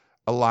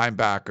a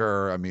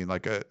linebacker. I mean,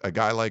 like a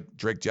guy like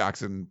Drake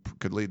Jackson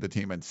could lead the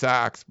team in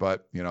sacks,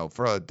 but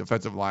for a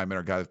defensive lineman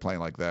or a guy that's playing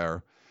like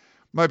there,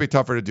 might be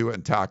tougher to do it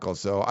in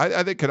tackles. So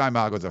I think Kanai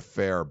Mauga is a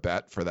fair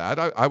bet for that.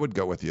 I would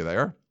go with you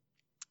there.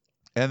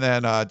 And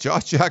then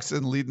Josh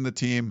Jackson leading the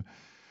team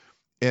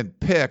in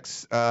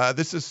picks.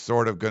 This is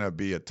sort of going to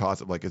be a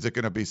toss-up. Like, is it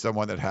going to be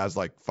someone that has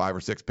like 5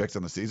 or 6 picks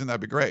in the season?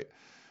 That'd be great.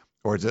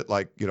 Or is it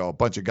like, a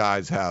bunch of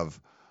guys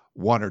have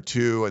 1 or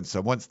 2 and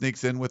someone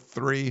sneaks in with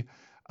 3?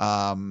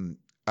 I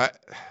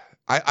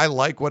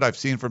like what I've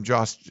seen from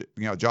Josh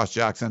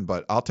Jackson,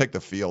 but I'll take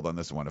the field on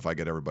this one if I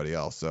get everybody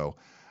else. So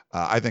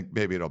I think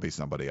maybe it'll be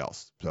somebody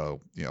else. So,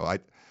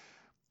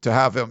 to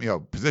have him,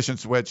 position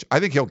switch, I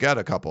think he'll get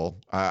a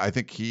couple. I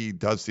think he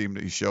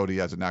showed he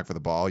has a knack for the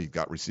ball. He's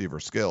got receiver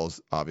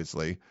skills,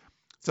 obviously.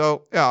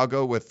 So yeah, I'll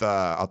go with,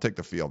 I'll take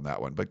the field in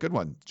that one, but good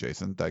one,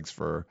 Jason. Thanks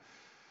for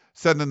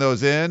sending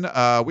those in.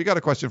 We got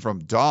a question from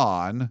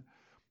Dawn.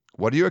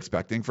 What are you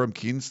expecting from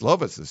Keaton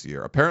Slovis this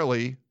year?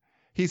 Apparently,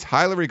 he's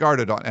highly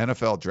regarded on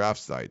NFL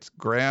draft sites.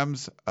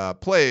 Graham's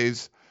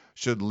plays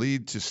should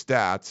lead to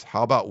stats.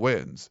 How about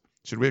wins?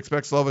 Should we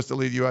expect Slovis to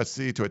lead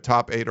USC to a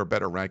top 8 or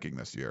better ranking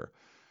this year?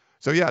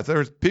 So, yeah,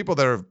 there's people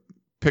that are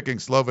picking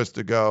Slovis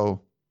to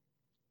go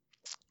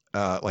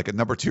like a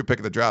number 2 pick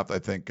of the draft. I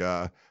think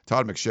Todd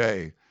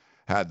McShay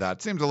had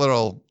that. Seems a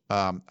little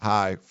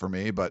high for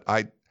me, but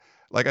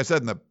like I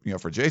said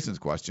for Jason's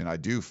question, I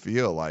do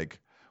feel like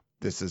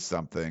this is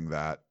something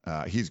that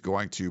he's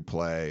going to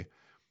play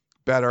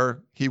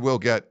better. He will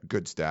get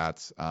good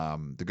stats.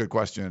 The good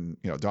question,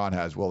 Don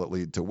has, will it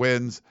lead to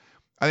wins?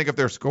 I think if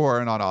they're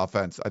scoring on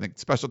offense, I think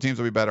special teams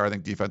will be better. I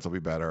think defense will be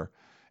better.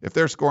 If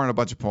they're scoring a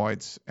bunch of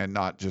points and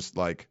not just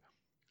like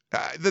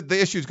the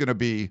issue is going to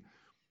be,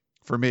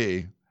 for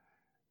me,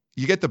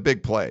 you get the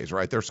big plays,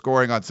 right? They're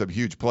scoring on some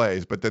huge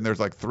plays, but then there's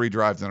like 3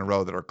 drives in a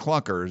row that are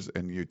clunkers,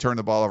 and you turn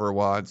the ball over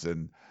once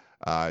and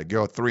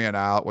go 3 and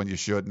out when you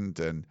shouldn't.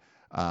 And,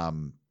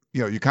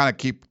 you kind of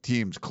keep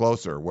teams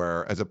closer,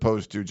 where as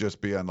opposed to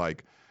just being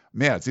like,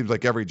 man, it seems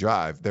like every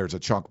drive there's a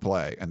chunk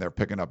play and they're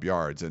picking up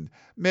yards, and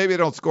maybe they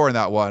don't score in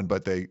that one,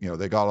 but they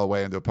got all the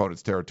way into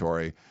opponent's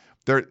territory.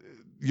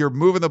 You're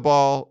moving the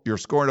ball, you're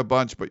scoring a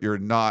bunch, but you're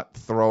not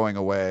throwing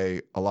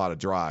away a lot of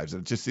drives.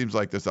 And it just seems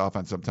like this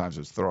offense sometimes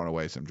is throwing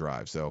away some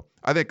drives. So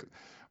I think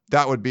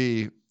that would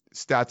be,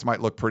 stats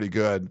might look pretty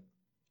good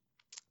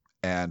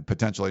and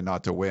potentially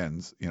not to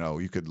wins.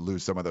 You could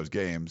lose some of those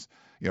games.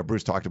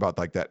 Bruce talked about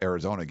like that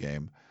Arizona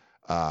game.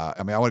 I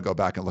want to go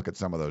back and look at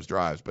some of those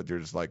drives, but you're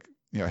just like,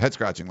 head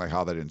scratching, like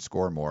how they didn't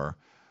score more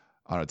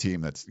on a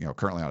team that's,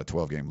 currently on a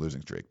 12-game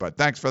losing streak. But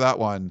thanks for that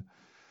one,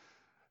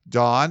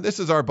 Don. This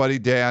is our buddy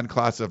Dan,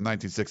 class of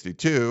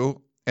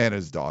 1962, and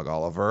his dog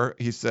Oliver.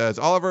 He says,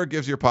 Oliver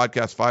gives your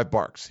podcast 5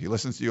 barks. He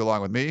listens to you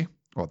along with me.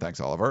 Well,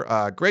 thanks,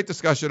 Oliver. Great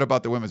discussion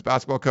about the women's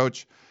basketball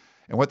coach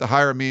and what the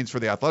hire means for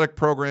the athletic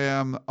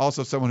program.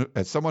 Also,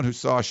 as someone who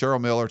saw Cheryl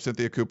Miller,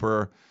 Cynthia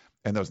Cooper,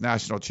 and those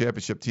national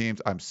championship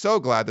teams, I'm so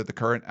glad that the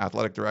current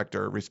athletic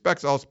director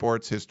respects all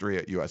sports history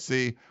at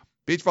USC.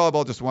 Beach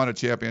volleyball just won a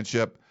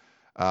championship.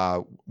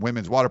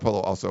 Women's water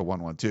polo also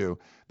won one too.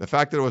 The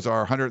fact that it was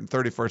our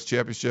 131st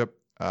championship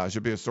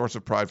should be a source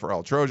of pride for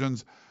all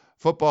Trojans.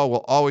 Football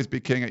will always be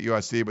king at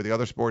USC, but the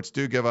other sports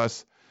do give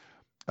us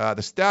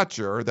the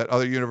stature that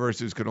other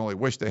universities could only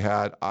wish they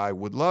had. I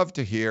would love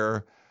to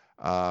hear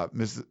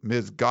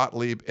Ms.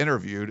 Gottlieb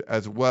interviewed,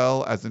 as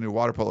well as the new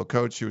water polo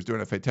coach. She was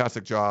doing a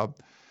fantastic job,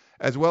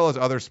 as well as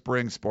other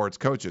spring sports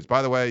coaches.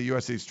 By the way,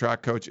 USC's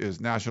track coach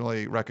is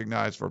nationally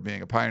recognized for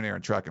being a pioneer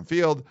in track and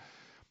field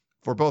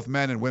for both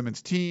men and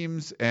women's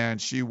teams, and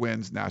she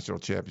wins national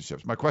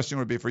championships. My question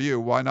would be for you,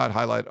 why not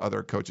highlight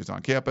other coaches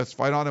on campus?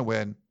 Fight on and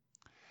win.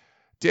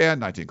 Dan,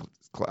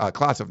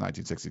 class of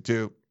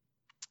 1962.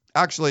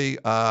 Actually,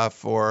 I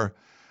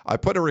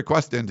put a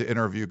request in to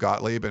interview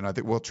Gottlieb, and I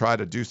think we'll try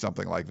to do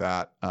something like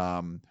that.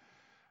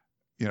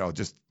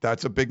 Just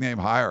that's a big name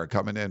hire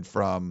coming in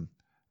from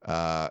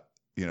the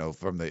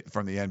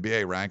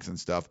NBA ranks and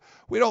stuff.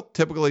 We don't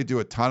typically do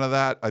a ton of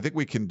that. I think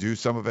we can do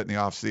some of it in the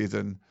off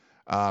season,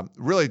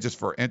 really just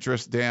for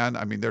interest, Dan.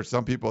 I mean, there's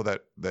some people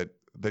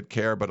that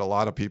care, but a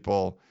lot of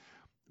people,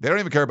 they don't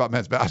even care about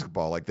men's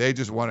basketball. Like, they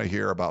just want to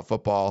hear about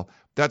football.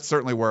 That's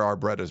certainly where our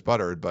bread is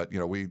buttered, but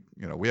we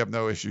have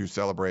no issue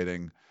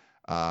celebrating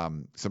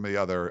some of the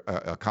other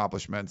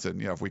accomplishments.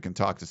 And, if we can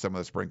talk to some of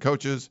the spring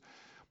coaches,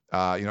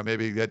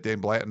 maybe get Dane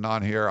Blanton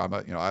on here.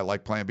 I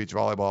like playing beach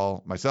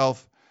volleyball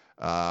myself.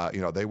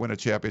 They win a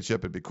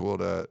championship. It'd be cool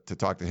to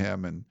talk to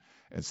him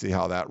and see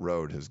how that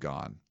road has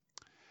gone.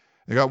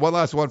 I got one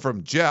last one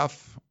from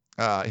Jeff.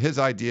 His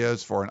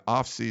ideas for an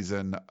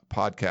off-season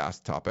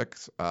podcast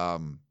topics.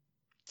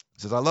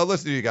 Says, I love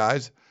listening to you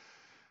guys.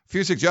 A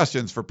few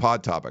suggestions for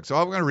pod topics. So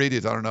I'm going to read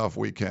these. I don't know if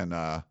we can,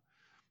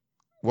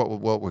 what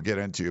we'll get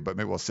into, but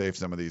maybe we'll save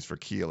some of these for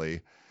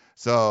Keely.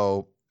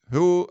 So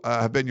who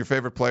have been your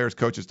favorite players,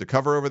 coaches to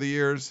cover over the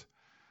years?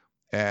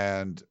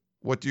 And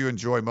what do you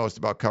enjoy most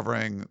about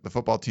covering the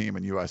football team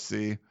in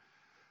USC?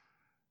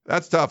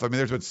 That's tough. I mean,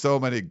 there's been so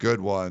many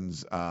good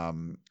ones. A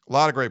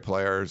lot of great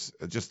players,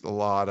 just a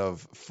lot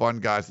of fun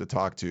guys to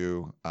talk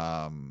to.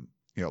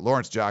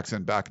 Lawrence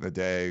Jackson back in the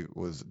day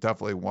was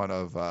definitely one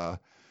of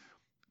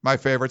my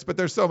favorites, but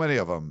there's so many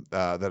of them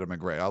that have been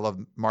great. I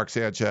love Mark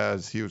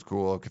Sanchez. He was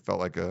cool. Felt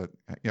like kind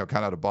of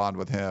had a bond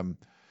with him.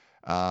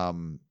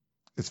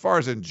 As far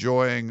as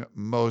enjoying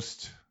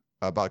most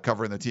about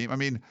covering the team, I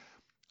mean,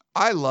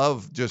 I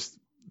love just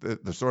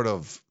the sort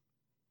of,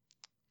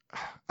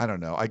 I don't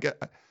know, I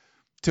get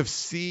to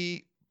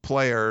see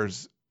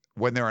players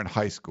when they're in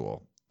high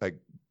school, like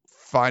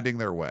finding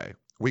their way.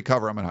 We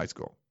cover them in high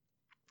school.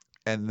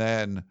 And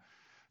then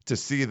to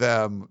see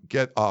them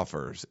get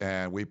offers,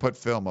 and we put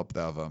film up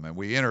of them and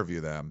we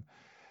interview them.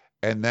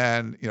 And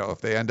then,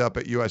 if they end up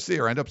at USC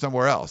or end up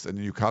somewhere else, and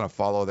you kind of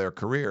follow their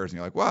careers and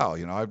you're like, wow,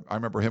 I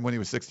remember him when he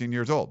was 16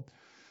 years old.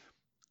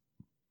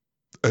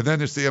 And then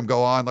to see him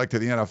go on like to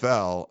the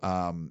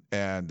NFL,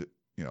 and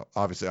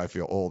obviously I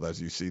feel old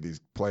as you see these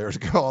players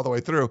go all the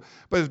way through,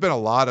 but there's been a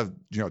lot of,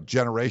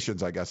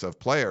 generations, I guess, of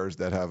players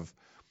that have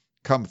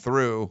come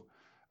through,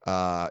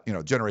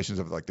 generations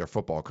of like their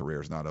football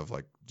careers, not of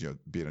like,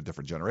 being a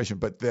different generation,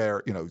 but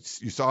they're,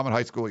 you saw them in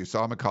high school, you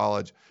saw them in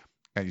college,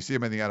 and you see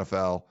them in the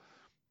NFL,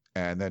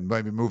 and then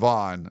maybe move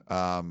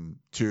on,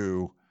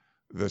 to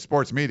the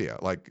sports media,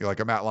 like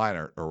a Matt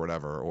Leinart or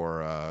whatever,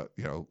 or,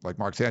 like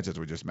Mark Sanchez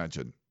we just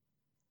mentioned.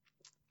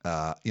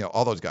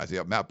 All those guys.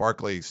 Matt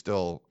Barkley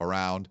still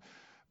around,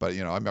 but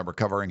I remember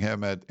covering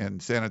him in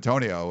San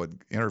Antonio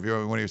and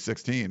interviewing him when he was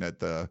 16 at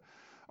the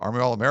Army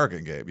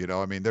All-American game.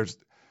 I mean, there's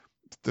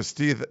to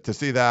see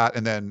that,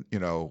 and then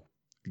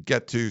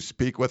get to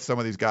speak with some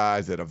of these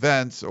guys at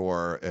events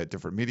or at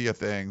different media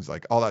things.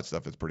 Like, all that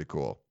stuff is pretty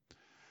cool.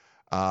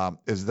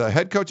 Is the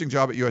head coaching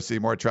job at USC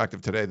more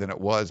attractive today than it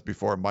was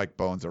before Mike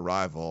Bohn's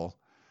arrival?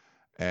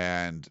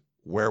 And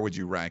where would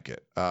you rank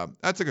it?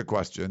 That's a good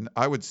question.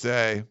 I would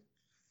say,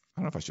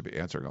 I don't know if I should be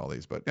answering all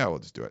these, but yeah, we'll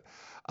just do it.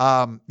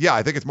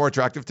 I think it's more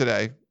attractive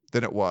today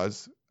than it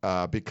was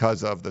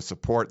because of the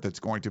support that's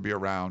going to be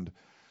around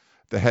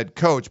the head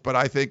coach. But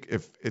I think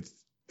if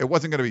it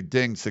wasn't going to be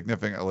dinged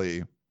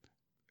significantly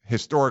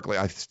historically,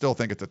 I still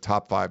think it's a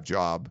top 5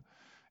 job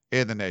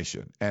in the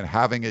nation. And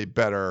having a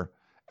better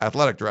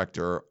athletic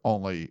director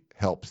only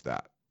helps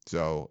that.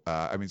 So,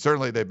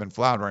 certainly they've been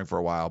floundering for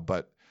a while,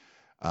 but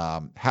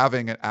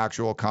having an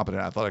actual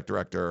competent athletic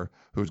director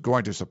who's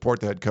going to support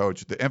the head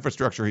coach, the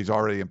infrastructure he's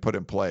already put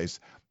in place,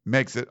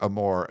 makes it a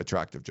more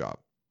attractive job.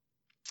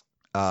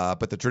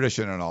 But the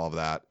tradition and all of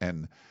that,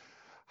 and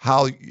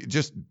how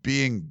just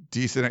being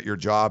decent at your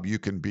job, you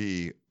can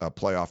be a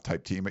playoff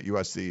type team at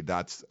USC,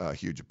 that's a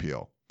huge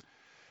appeal.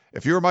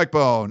 If you were Mike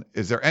Bohn,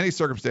 is there any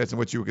circumstance in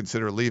which you would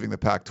consider leaving the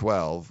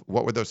Pac-12?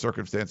 What would those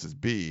circumstances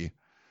be?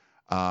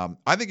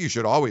 I think you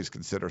should always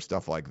consider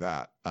stuff like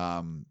that.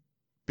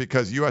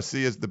 Because USC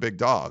is the big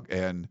dog,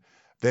 and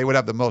they would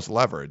have the most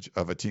leverage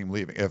of a team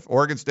leaving. If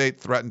Oregon State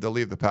threatened to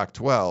leave the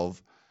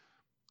Pac-12,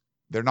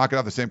 they're not going to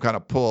have the same kind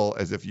of pull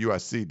as if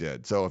USC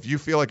did. So if you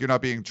feel like you're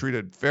not being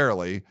treated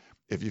fairly,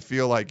 if you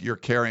feel like you're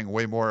carrying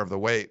way more of the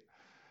weight,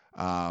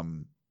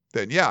 then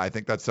yeah, I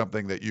think that's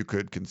something that you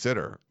could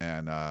consider.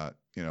 And,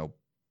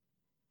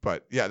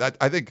 but yeah,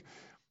 I think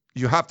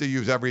you have to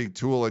use every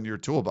tool in your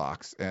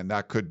toolbox, and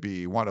that could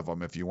be one of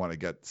them if you want to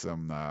get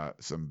some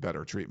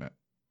better treatment.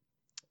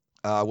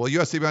 Will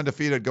USC be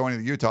undefeated going to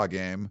the Utah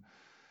game?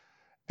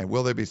 And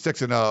will they be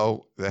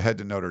 6-0 to head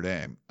to Notre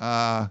Dame?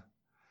 I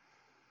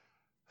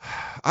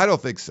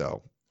don't think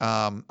so.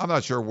 I'm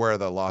not sure where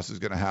the loss is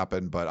going to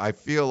happen, but I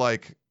feel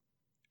like,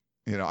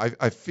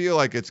 I feel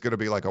like it's going to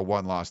be like a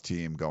one-loss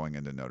team going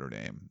into Notre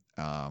Dame,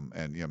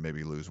 and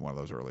maybe lose one of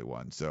those early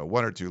ones. So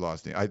 1 or 2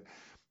 loss team.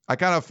 I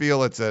kind of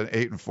feel it's an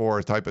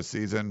 8-4 type of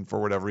season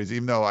for whatever reason,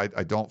 even though I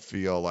don't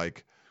feel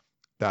like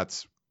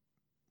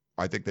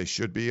I think they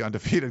should be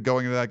undefeated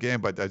going into that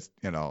game, but that's,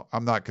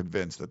 I'm not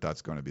convinced that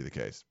that's going to be the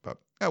case, but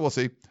yeah, we'll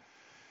see.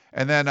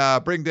 And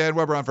then bring Dan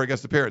Weber on for a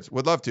guest appearance.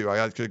 Would love to. I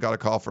actually got a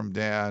call from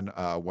Dan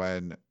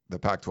when the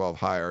Pac-12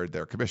 hired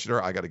their commissioner.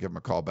 I got to give him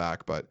a call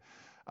back, but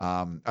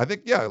I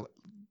think,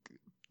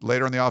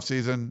 later in the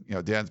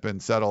offseason, Dan's been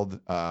settled,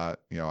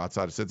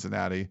 outside of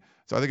Cincinnati.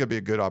 So I think it'd be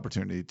a good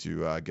opportunity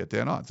to get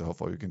Dan on. So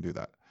hopefully we can do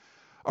that.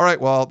 All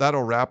right. Well,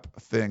 that'll wrap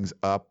things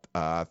up.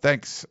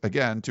 Thanks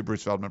again to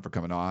Bruce Feldman for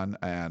coming on.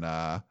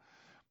 And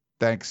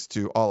thanks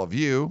to all of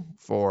you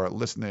for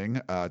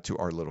listening to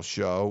our little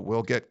show.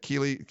 We'll get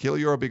Keely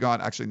will be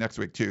gone actually next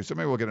week too. So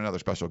maybe we'll get another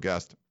special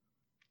guest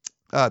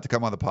to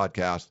come on the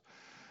podcast.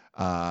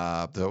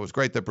 So it was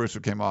great that Bruce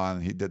came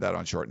on. He did that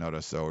on short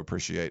notice. So we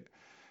appreciate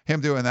him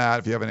doing that.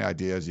 If you have any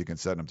ideas, you can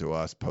send them to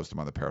us, post them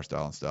on the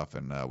Peristyle and stuff.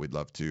 And we'd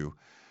love to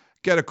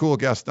get a cool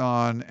guest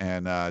on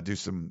and do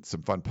some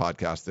fun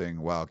podcasting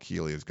while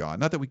Keely is gone.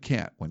 Not that we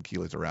can't when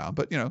Keely's around,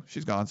 but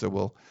she's gone.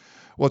 So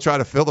we'll try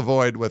to fill the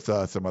void with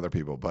some other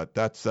people, but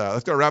let's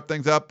go wrap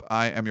things up.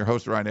 I am your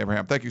host, Ryan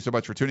Abraham. Thank you so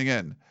much for tuning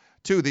in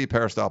to the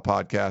Peristyle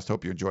podcast.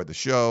 Hope you enjoyed the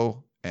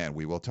show, and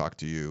we will talk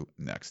to you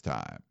next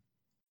time.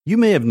 You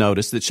may have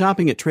noticed that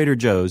shopping at Trader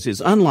Joe's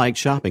is unlike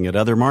shopping at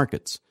other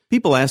markets.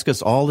 People ask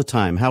us all the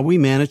time how we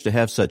manage to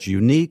have such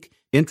unique,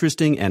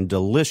 interesting, and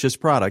delicious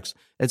products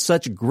at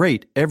such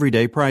great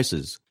everyday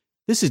prices.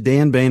 This is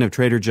Dan Bain of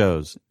Trader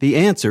Joe's. The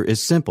answer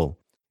is simple.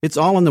 It's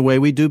all in the way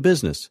we do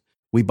business.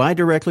 We buy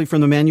directly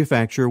from the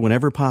manufacturer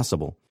whenever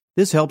possible.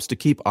 This helps to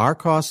keep our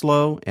costs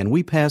low, and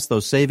we pass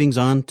those savings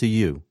on to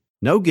you.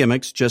 No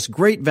gimmicks, just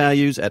great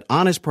values at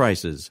honest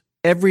prices.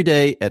 Every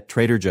day at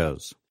Trader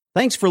Joe's.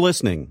 Thanks for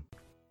listening.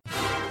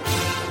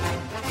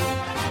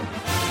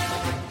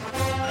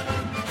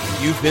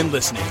 You've been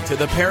listening to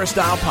the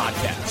Peristyle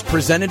Podcast,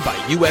 presented by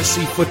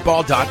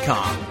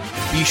USCFootball.com.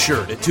 Be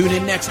sure to tune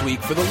in next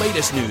week for the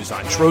latest news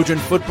on Trojan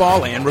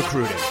football and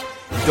recruiting.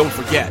 And don't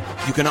forget,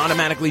 you can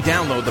automatically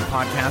download the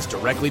podcast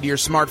directly to your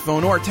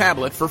smartphone or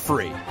tablet for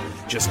free.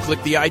 Just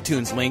click the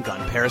iTunes link on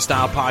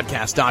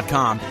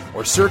PeristylePodcast.com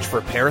or search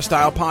for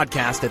Peristyle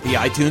Podcast at the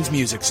iTunes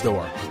Music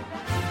Store.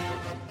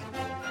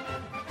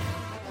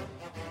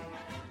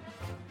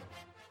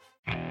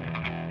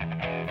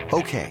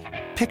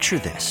 Okay, picture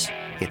this.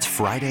 It's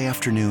Friday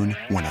afternoon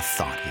when a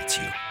thought hits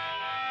you.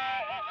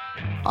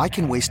 I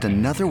can waste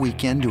another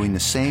weekend doing the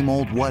same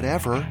old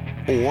whatever,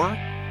 or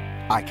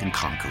I can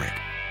conquer it.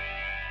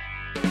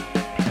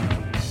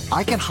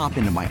 I can hop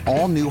into my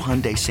all-new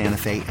Hyundai Santa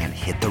Fe and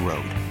hit the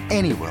road.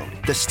 Any road.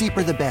 The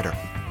steeper, the better.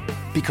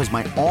 Because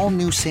my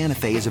all-new Santa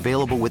Fe is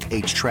available with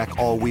H-Track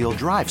all-wheel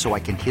drive, so I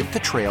can hit the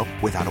trail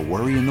without a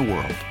worry in the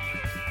world.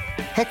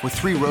 Heck, with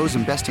 3 rows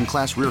and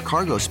best-in-class rear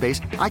cargo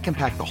space, I can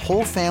pack the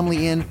whole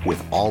family in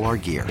with all our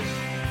gear.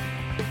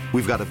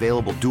 We've got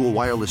available dual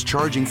wireless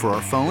charging for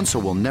our phones, so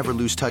we'll never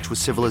lose touch with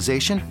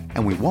civilization,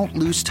 and we won't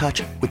lose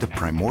touch with the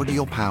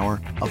primordial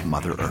power of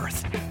Mother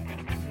Earth.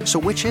 So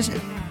which is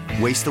it?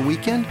 Waste the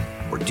weekend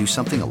or do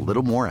something a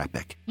little more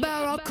epic?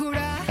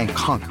 And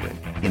conquer it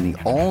in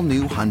the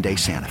all-new Hyundai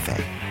Santa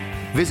Fe.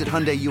 Visit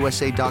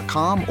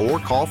HyundaiUSA.com or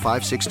call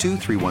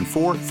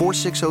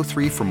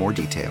 562-314-4603 for more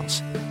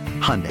details.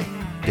 Hyundai,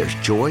 there's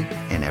joy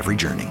in every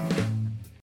journey.